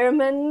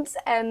environment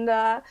and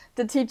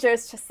the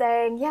teacher's just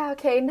saying,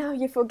 okay, now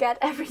you forget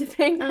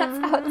everything that's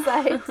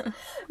outside.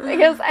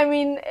 Because, I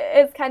mean,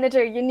 it's kind of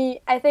true.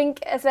 I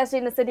think, especially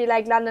in a city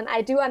like London,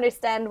 I do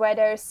understand why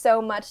there's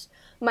so much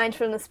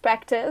mindfulness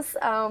practice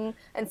and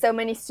so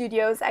many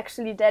studios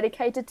actually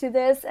dedicated to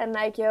this and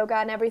like yoga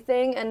and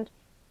everything. And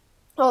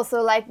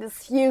also like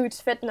this huge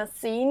fitness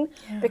scene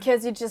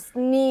because you just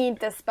need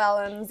this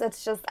balance.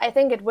 It's just, I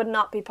think it would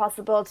not be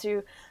possible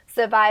to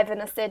survive in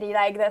a city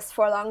like this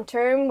for long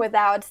term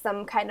without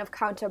some kind of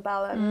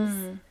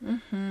counterbalance.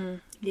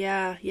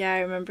 I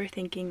remember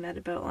thinking that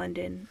about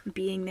London,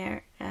 being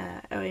there.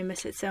 I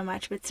miss it so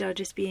much, but still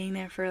just being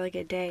there for like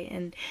a day.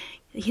 And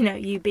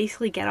you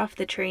basically get off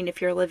the train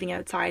if you're living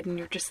outside and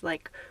you're just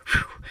like,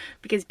 whew,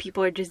 because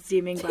people are just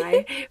zooming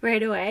by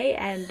right away.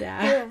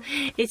 And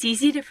it's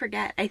easy to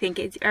forget, I think,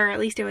 or at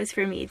least it was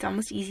for me. It's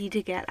almost easy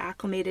to get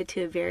acclimated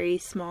to a very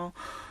small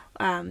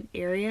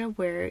area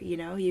where, you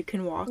know, you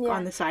can walk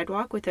on the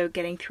sidewalk without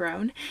getting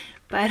thrown.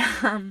 But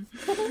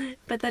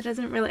that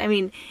doesn't really, I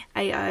mean,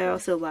 I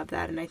also love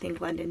that, and I think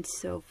London's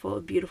so full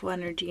of beautiful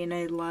energy, and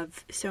I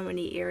love so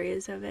many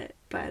areas of it.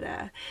 But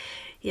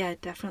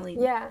it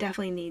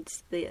definitely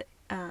needs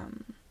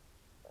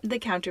the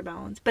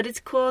counterbalance. But it's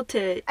cool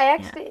to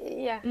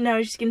no, I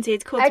was just gonna say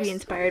it's cool to be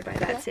inspired by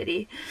that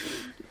city.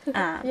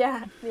 No,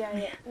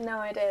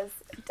 it is.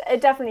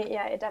 It definitely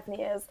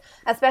is.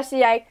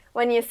 Especially like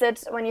when you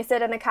sit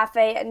in a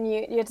cafe and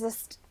you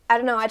just, I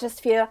don't know, I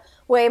just feel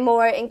way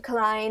more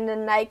inclined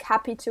and like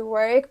happy to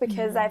work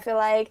because I feel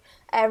like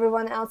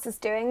everyone else is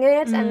doing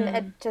it and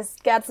it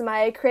just gets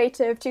my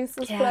creative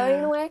juices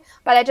flowing away.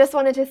 But I just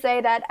wanted to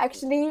say that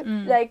actually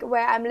like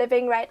where I'm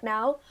living right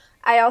now,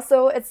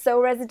 it's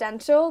so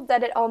residential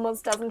that it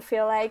almost doesn't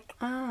feel like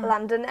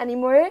London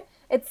anymore.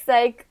 It's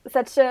like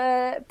such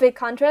a big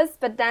contrast,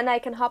 but then I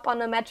can hop on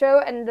a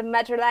metro and the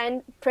metro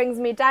line brings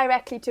me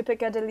directly to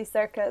Piccadilly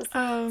Circus.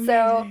 Oh,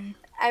 so,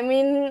 I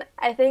mean,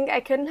 I think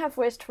I couldn't have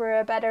wished for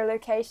a better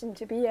location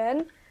to be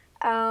in.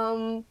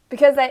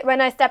 Because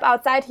when I step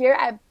outside here,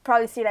 I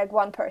probably see like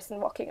one person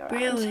walking around.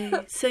 Really?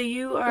 So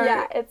you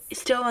are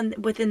still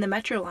within the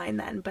metro line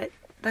then, but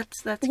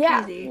that's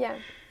crazy. Yeah.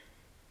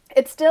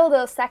 It's still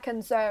the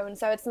second zone,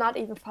 so it's not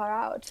even far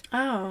out.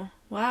 Oh,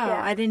 wow.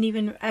 Yeah.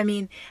 I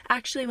mean,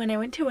 actually, when I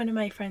went to one of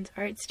my friend's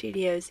art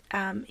studios,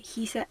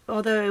 he said,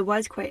 although it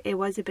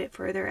was a bit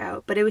further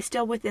out, but it was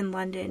still within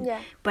London.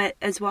 Yeah. But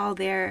as well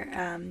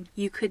there,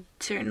 you could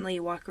certainly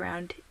walk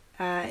around,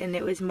 and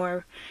it was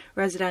more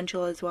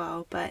residential as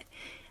well. But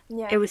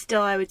it was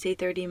still, I would say,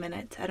 30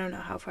 minutes. I don't know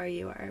how far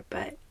you are,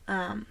 but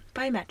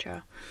by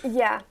metro.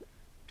 Yeah.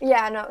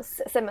 Yeah, no,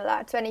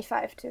 similar,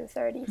 25 to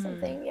 30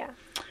 something, yeah.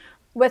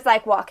 With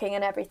like walking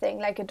and everything,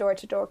 like a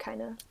door-to-door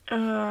kind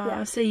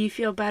of. So you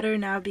feel better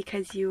now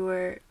because you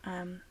were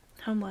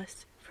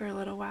homeless for a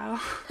little while.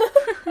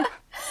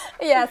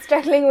 Yeah,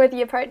 struggling with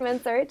the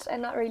apartment search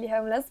and not really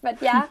homeless,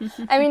 but yeah.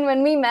 I mean,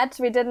 when we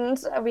met, we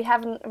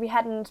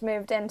hadn't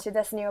moved into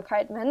this new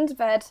apartment,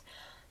 but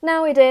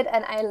now we did,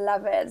 and I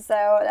love it,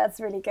 so that's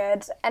really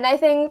good. And I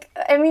think,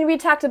 I mean, we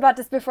talked about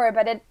this before,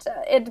 but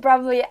it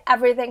probably,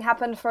 everything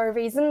happened for a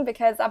reason,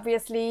 because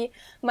obviously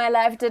my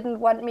life didn't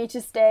want me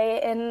to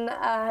stay in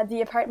the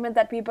apartment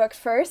that we booked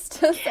first.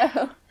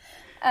 So,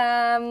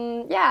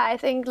 I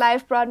think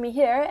life brought me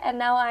here, and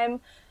now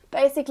I'm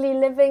basically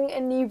living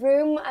in the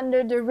room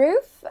under the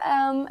roof,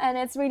 and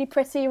it's really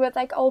pretty with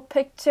like old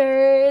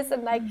pictures,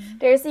 and like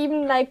there's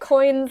even like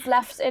coins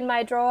left in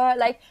my drawer.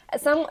 Like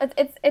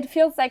it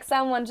feels like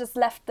someone just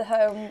left the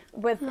home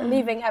with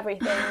leaving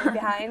everything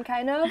behind,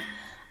 kind of.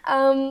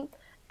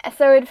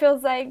 So it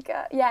feels like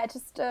it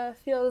just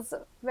feels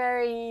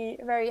very,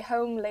 very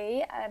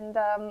homely, and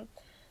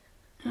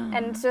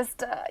and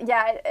just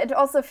it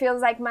also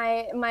feels like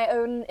my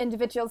own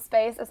individual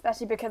space,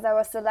 especially because I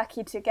was so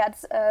lucky to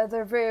get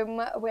the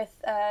room with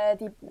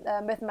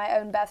with my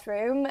own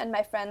bathroom, and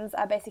my friends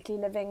are basically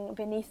living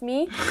beneath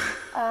me.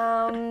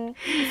 So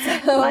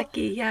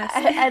lucky, yes.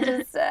 I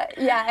just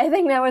I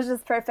think that was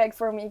just perfect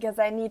for me, because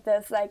I need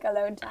this like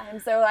alone time.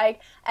 So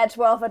like at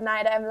 12 at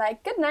night, I'm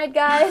like, good night,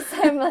 guys.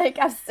 I'm like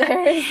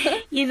upstairs.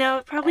 You know,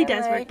 it probably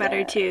does work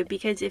better too,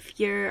 because if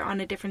you're on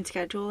a different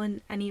schedule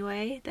in any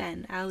way,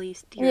 then at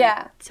least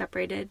you're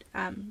separated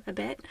a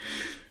bit.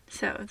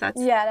 So that's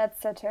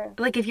so true.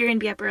 Like if you're gonna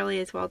be up early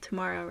as well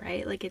tomorrow,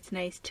 right? Like it's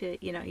nice to,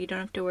 you know, you don't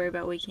have to worry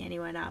about waking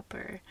anyone up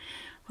or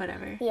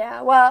whatever.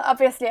 Yeah, well,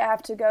 obviously I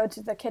have to go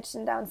to the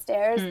kitchen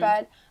downstairs,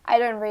 but I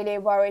don't really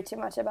worry too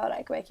much about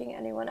like waking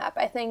anyone up.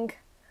 I think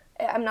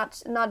I'm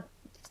not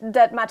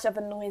that much of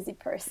a noisy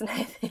person,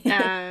 I think.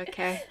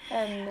 Okay.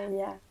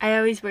 I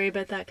always worry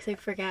about that, because I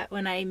forget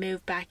when I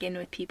move back in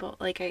with people.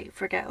 Like I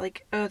forget,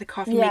 like, oh, the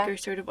coffee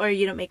maker's sort of, or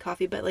you don't make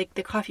coffee, but like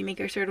the coffee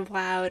maker's sort of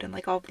loud, and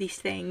like all of these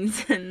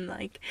things, and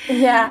like.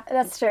 Yeah,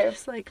 that's true.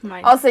 Just like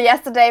mine. Also,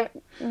 yesterday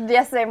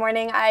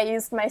morning, I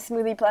used my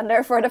smoothie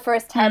blender for the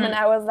first time, and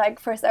I was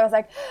like,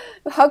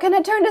 how can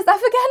I turn this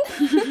off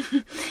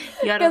again?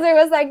 Because it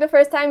was like the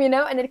first time, you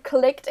know, and it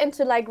clicked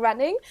into like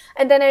running,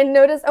 and then I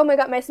noticed, oh my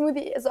god, my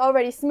smoothie is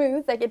already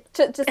smooth. Like it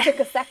just took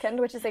a second,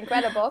 which is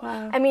incredible.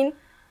 Wow. I mean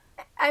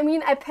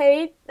I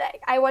paid,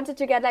 like, I wanted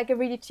to get like a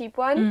really cheap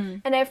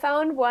one, and I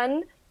found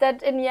one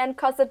that in the end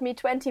costed me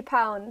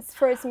 £20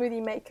 for a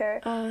smoothie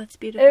maker. Oh, that's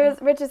beautiful.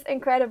 Which is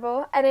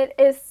incredible, and it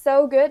is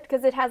so good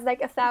because it has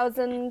like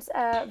 1,000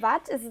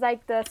 watt is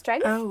like the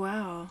strength. Oh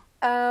wow.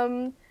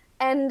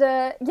 And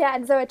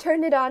so I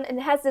turned it on, and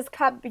it has this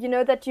cup, you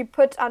know, that you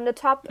put on the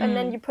top and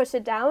then you push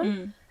it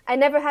down. I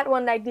never had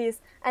one like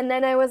this, and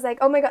then I was like,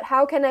 oh my god,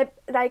 how can I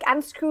like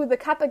unscrew the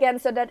cup again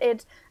so that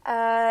it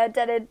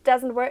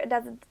doesn't work,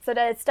 so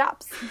that it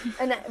stops,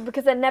 and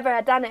because I never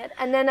had done it,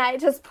 and then I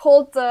just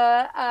pulled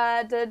the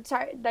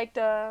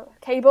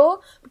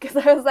cable, because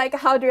I was like,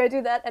 how do I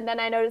do that? And then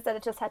I noticed that I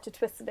just had to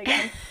twist it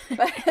again.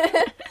 But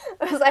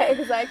I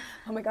was like,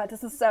 oh my god,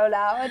 this is so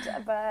loud.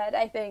 But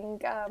I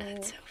think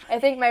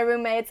my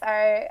roommates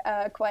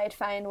are quite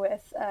fine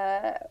with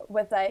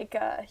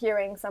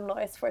hearing some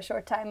noise for a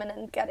short time and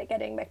then getting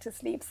getting back to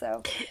sleep.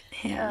 So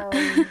yeah.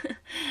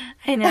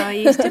 I know. I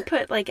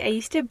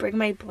used to bring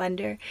my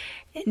blender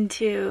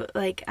into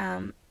like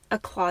a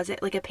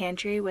closet, like a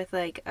pantry with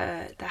like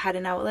that had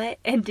an outlet,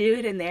 and do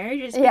it in there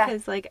just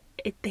because like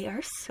they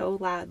are so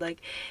loud.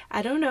 Like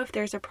I don't know if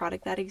there's a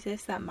product that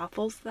exists that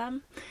muffles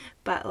them,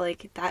 but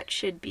like that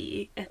should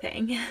be a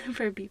thing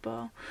for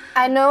people.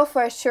 I know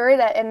for sure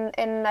that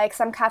in like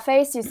some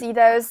cafes you see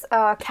those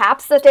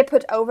caps that they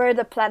put over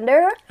the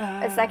blender.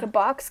 It's like a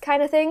box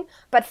kind of thing,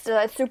 but still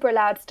it's super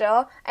loud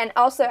still. And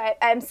also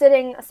I'm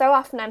sitting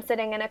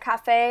in a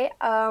cafe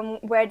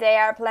where they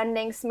are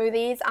blending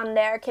smoothies on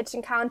their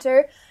kitchen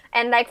counter.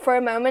 And like for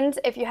a moment,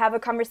 if you have a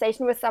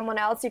conversation with someone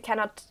else, you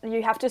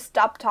have to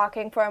stop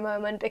talking for a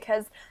moment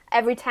because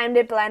every time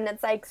they blend,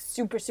 it's like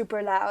super,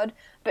 super loud.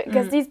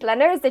 Because these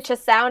blenders, they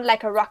just sound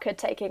like a rocket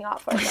taking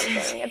off or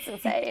something. It's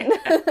insane.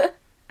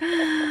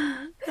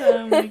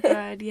 Oh my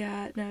god,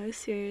 yeah, no,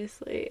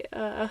 seriously.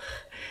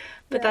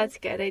 But that's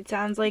good. It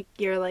sounds like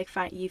you're like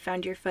you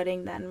found your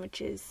footing then, which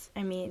is,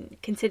 I mean,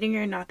 considering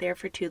you're not there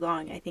for too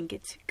long, I think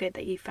it's good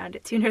that you found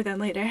it sooner than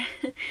later.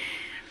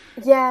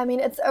 Yeah, I mean,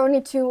 it's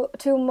only two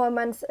more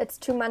months. It's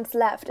 2 months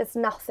left. It's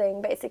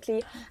nothing,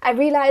 basically. I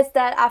realized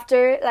that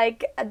after,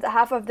 like, the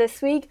half of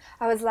this week,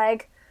 I was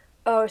like,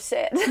 oh,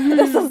 shit.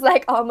 This is,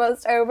 like,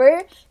 almost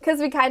over. Because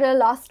we kind of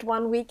lost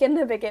 1 week in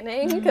the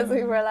beginning. Because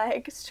we were,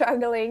 like,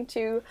 struggling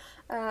to,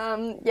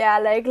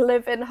 like,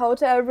 live in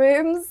hotel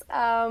rooms.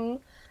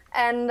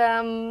 And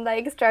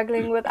like,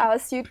 struggling with our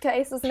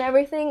suitcases and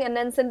everything. And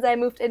then since I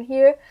moved in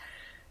here,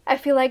 I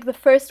feel like the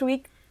first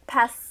week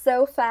passed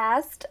so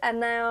fast, and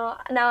now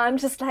I'm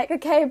just like,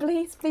 okay,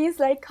 please,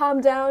 like, calm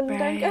down,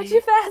 don't go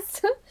too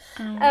fast,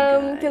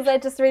 because I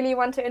just really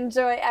want to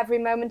enjoy every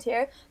moment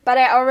here. But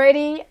I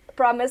already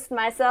promised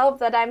myself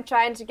that I'm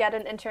trying to get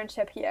an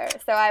internship here,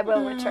 so I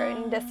will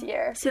return this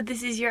year. So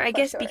this is your, I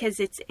guess,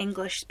 because it's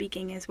English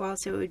speaking as well,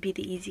 so it would be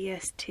the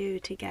easiest to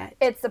get.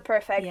 It's the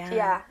perfect,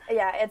 yeah.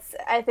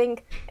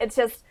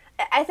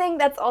 I think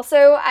that's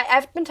also,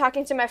 I've been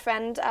talking to my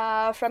friend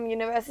from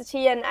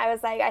university, and I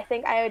was like, I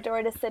think I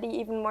adore the city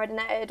even more than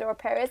I adore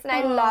Paris, and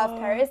I love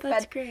Paris,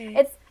 but great.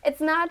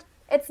 It's not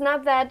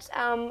that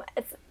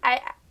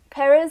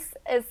Paris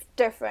is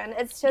different.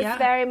 It's just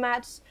very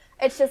much,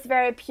 it's just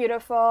very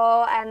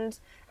beautiful, and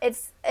it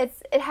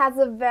has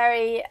a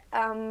very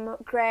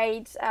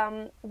great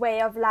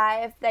way of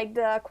life. Like,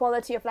 the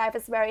quality of life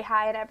is very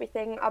high and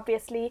everything,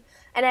 obviously,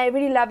 and I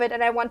really love it,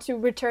 and I want to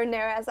return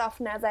there as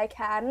often as I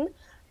can.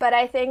 But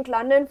I think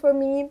London, for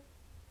me,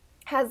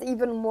 has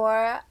even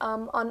more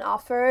on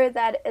offer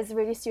that is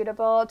really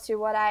suitable to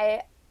what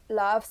I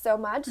love so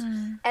much.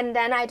 And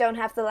then I don't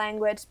have the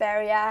language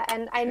barrier.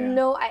 And I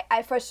know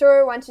I for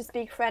sure want to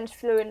speak French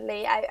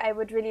fluently. I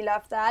would really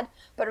love that.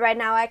 But right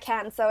now I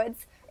can't. So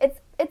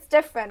it's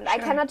different. I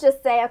cannot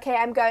just say, okay,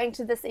 I'm going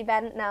to this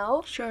event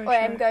now.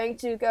 I'm going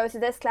to go to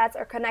this class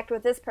or connect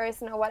with this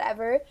person or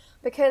whatever.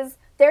 Because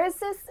there is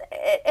this,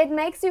 it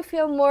makes you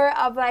feel more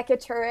of like a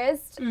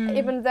tourist,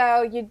 even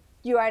though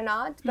you are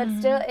not, but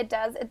still it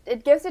does.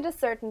 It gives it a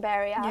certain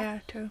barrier. Yeah,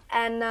 true.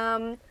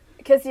 And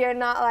because you're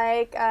not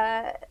like,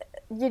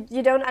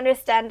 you don't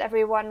understand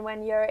everyone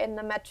when you're in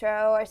the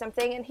metro or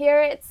something. And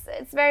here it's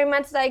very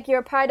much like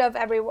you're part of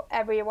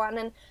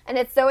everyone. And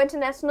it's so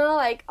international,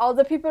 like all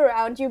the people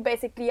around you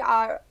basically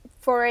are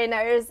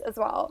foreigners as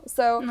well.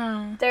 So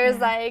there's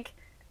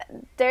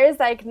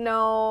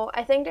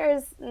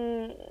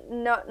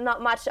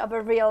not much of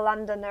a real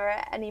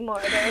Londoner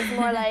anymore. There's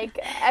more like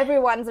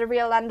everyone's a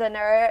real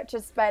Londoner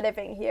just by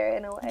living here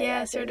in a way.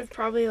 Yeah, sort of,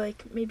 probably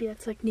like, maybe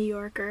that's like New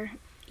York or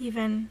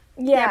even,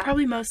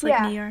 probably most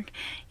like New York.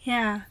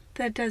 Yeah,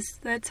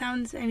 that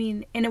sounds, I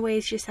mean, in a way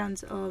it just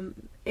sounds,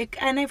 and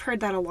I've heard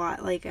that a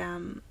lot, like,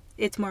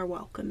 it's more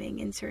welcoming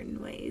in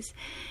certain ways.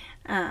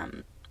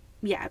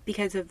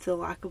 Because of the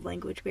lack of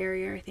language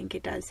barrier, I think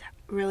it does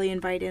really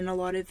invite in a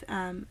lot of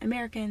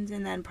Americans,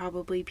 and then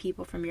probably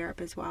people from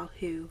Europe as well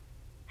who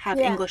have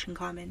English in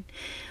common.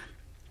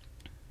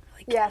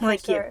 Like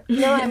sure. You.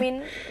 No, I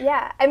mean,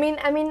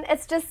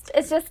 it's just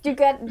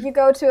you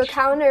go to a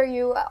counter,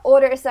 you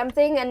order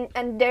something,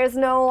 and there's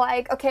no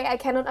like, okay, I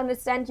cannot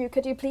understand you,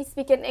 could you please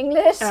speak in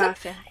English? So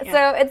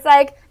it's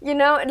like,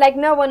 like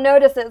no one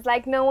notices,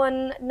 like no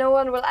one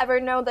will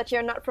ever know that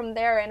you're not from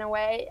there in a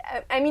way.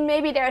 I mean,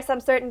 maybe there are some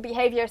certain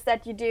behaviors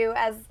that you do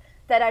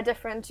that are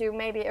different to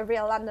maybe a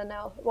real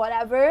Londoner,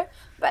 whatever,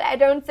 but I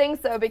don't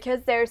think so,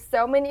 because there's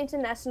so many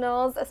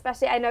internationals,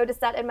 especially I noticed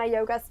that in my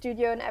yoga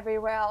studio and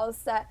everywhere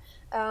else,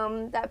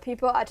 that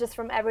people are just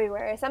from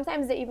everywhere.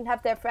 Sometimes they even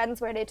have their friends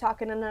where they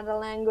talk in another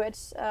language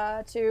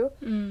too,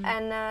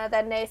 and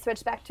then they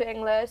switch back to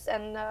English,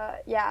 and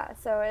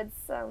so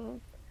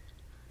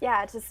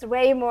it's just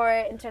way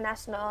more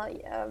international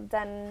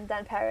than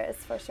Paris,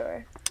 for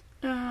sure.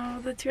 Oh,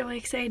 that's really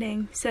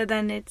exciting. So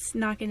then it's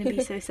not going to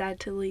be so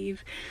sad to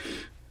leave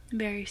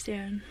very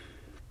soon.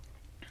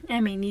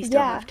 I mean, you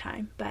still have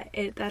time, but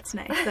that's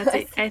nice. That's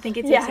it. I think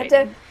it's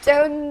exciting.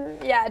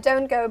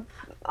 Don't go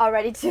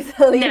already to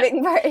the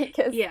leaving party.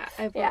 Yeah,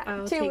 I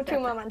will take two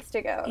more months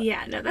to go.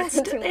 Yeah, no, that's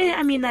still,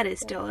 I mean, that is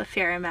still a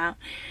fair amount.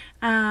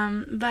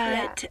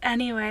 But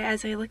anyway,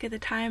 as I look at the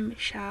time,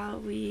 shall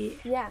we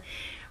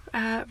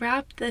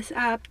wrap this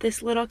up,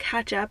 this little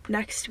catch up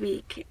next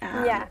week?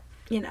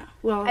 You know,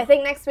 well, I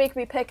think next week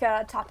we pick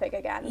a topic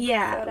again.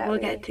 Yeah, so we'll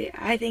get to.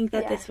 I think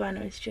that this one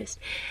was just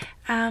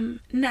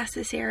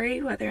necessary,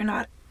 whether or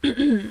not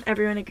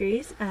everyone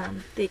agrees.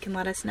 They can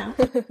let us know.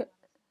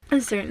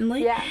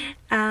 Certainly. Yeah.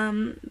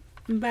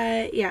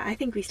 But yeah, I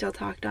think we still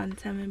talked on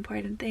some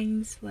important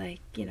things,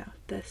 like, you know,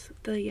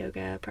 the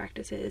yoga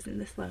practices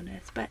and the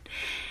slowness. But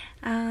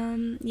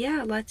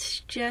yeah, let's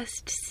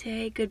just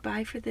say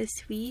goodbye for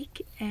this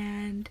week.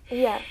 And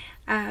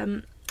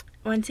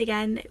once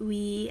again,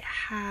 we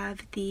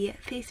have the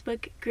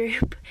Facebook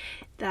group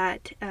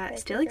that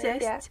still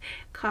exists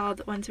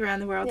called Once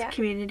Around the World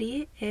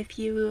Community. If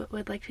you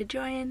would like to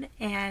join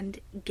and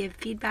give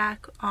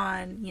feedback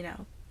on, you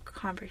know,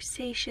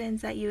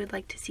 conversations that you would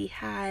like to see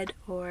had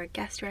or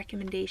guest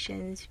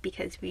recommendations,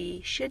 because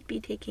we should be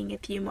taking a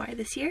few more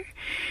this year.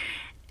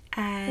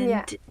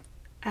 And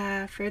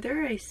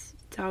further, it's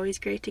always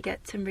great to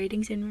get some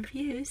ratings and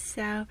reviews,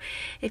 so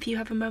if you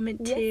have a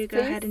moment to go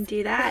ahead and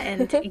do that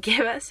and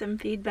give us some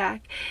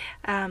feedback,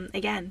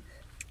 again,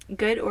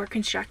 good or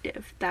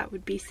constructive, that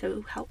would be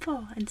so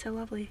helpful and so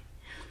lovely.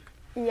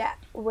 Yeah,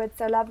 would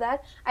so love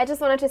that. I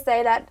just wanted to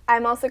say that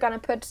I'm also going to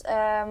put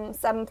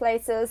some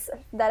places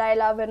that I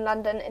love in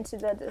London into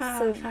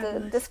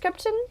the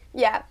description.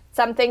 Yeah,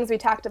 some things we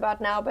talked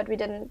about now, but we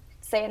didn't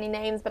say any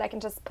names, but I can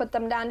just put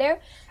them down there.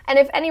 And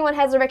if anyone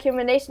has a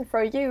recommendation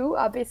for you,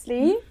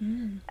 obviously,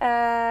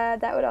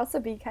 that would also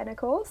be kind of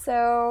cool.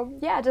 So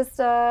yeah, just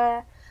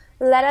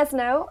let us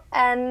know.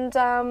 And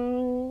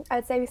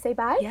I'd say we say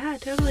bye. Yeah,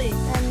 totally.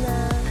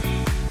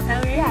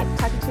 And okay.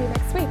 talking to you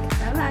next week.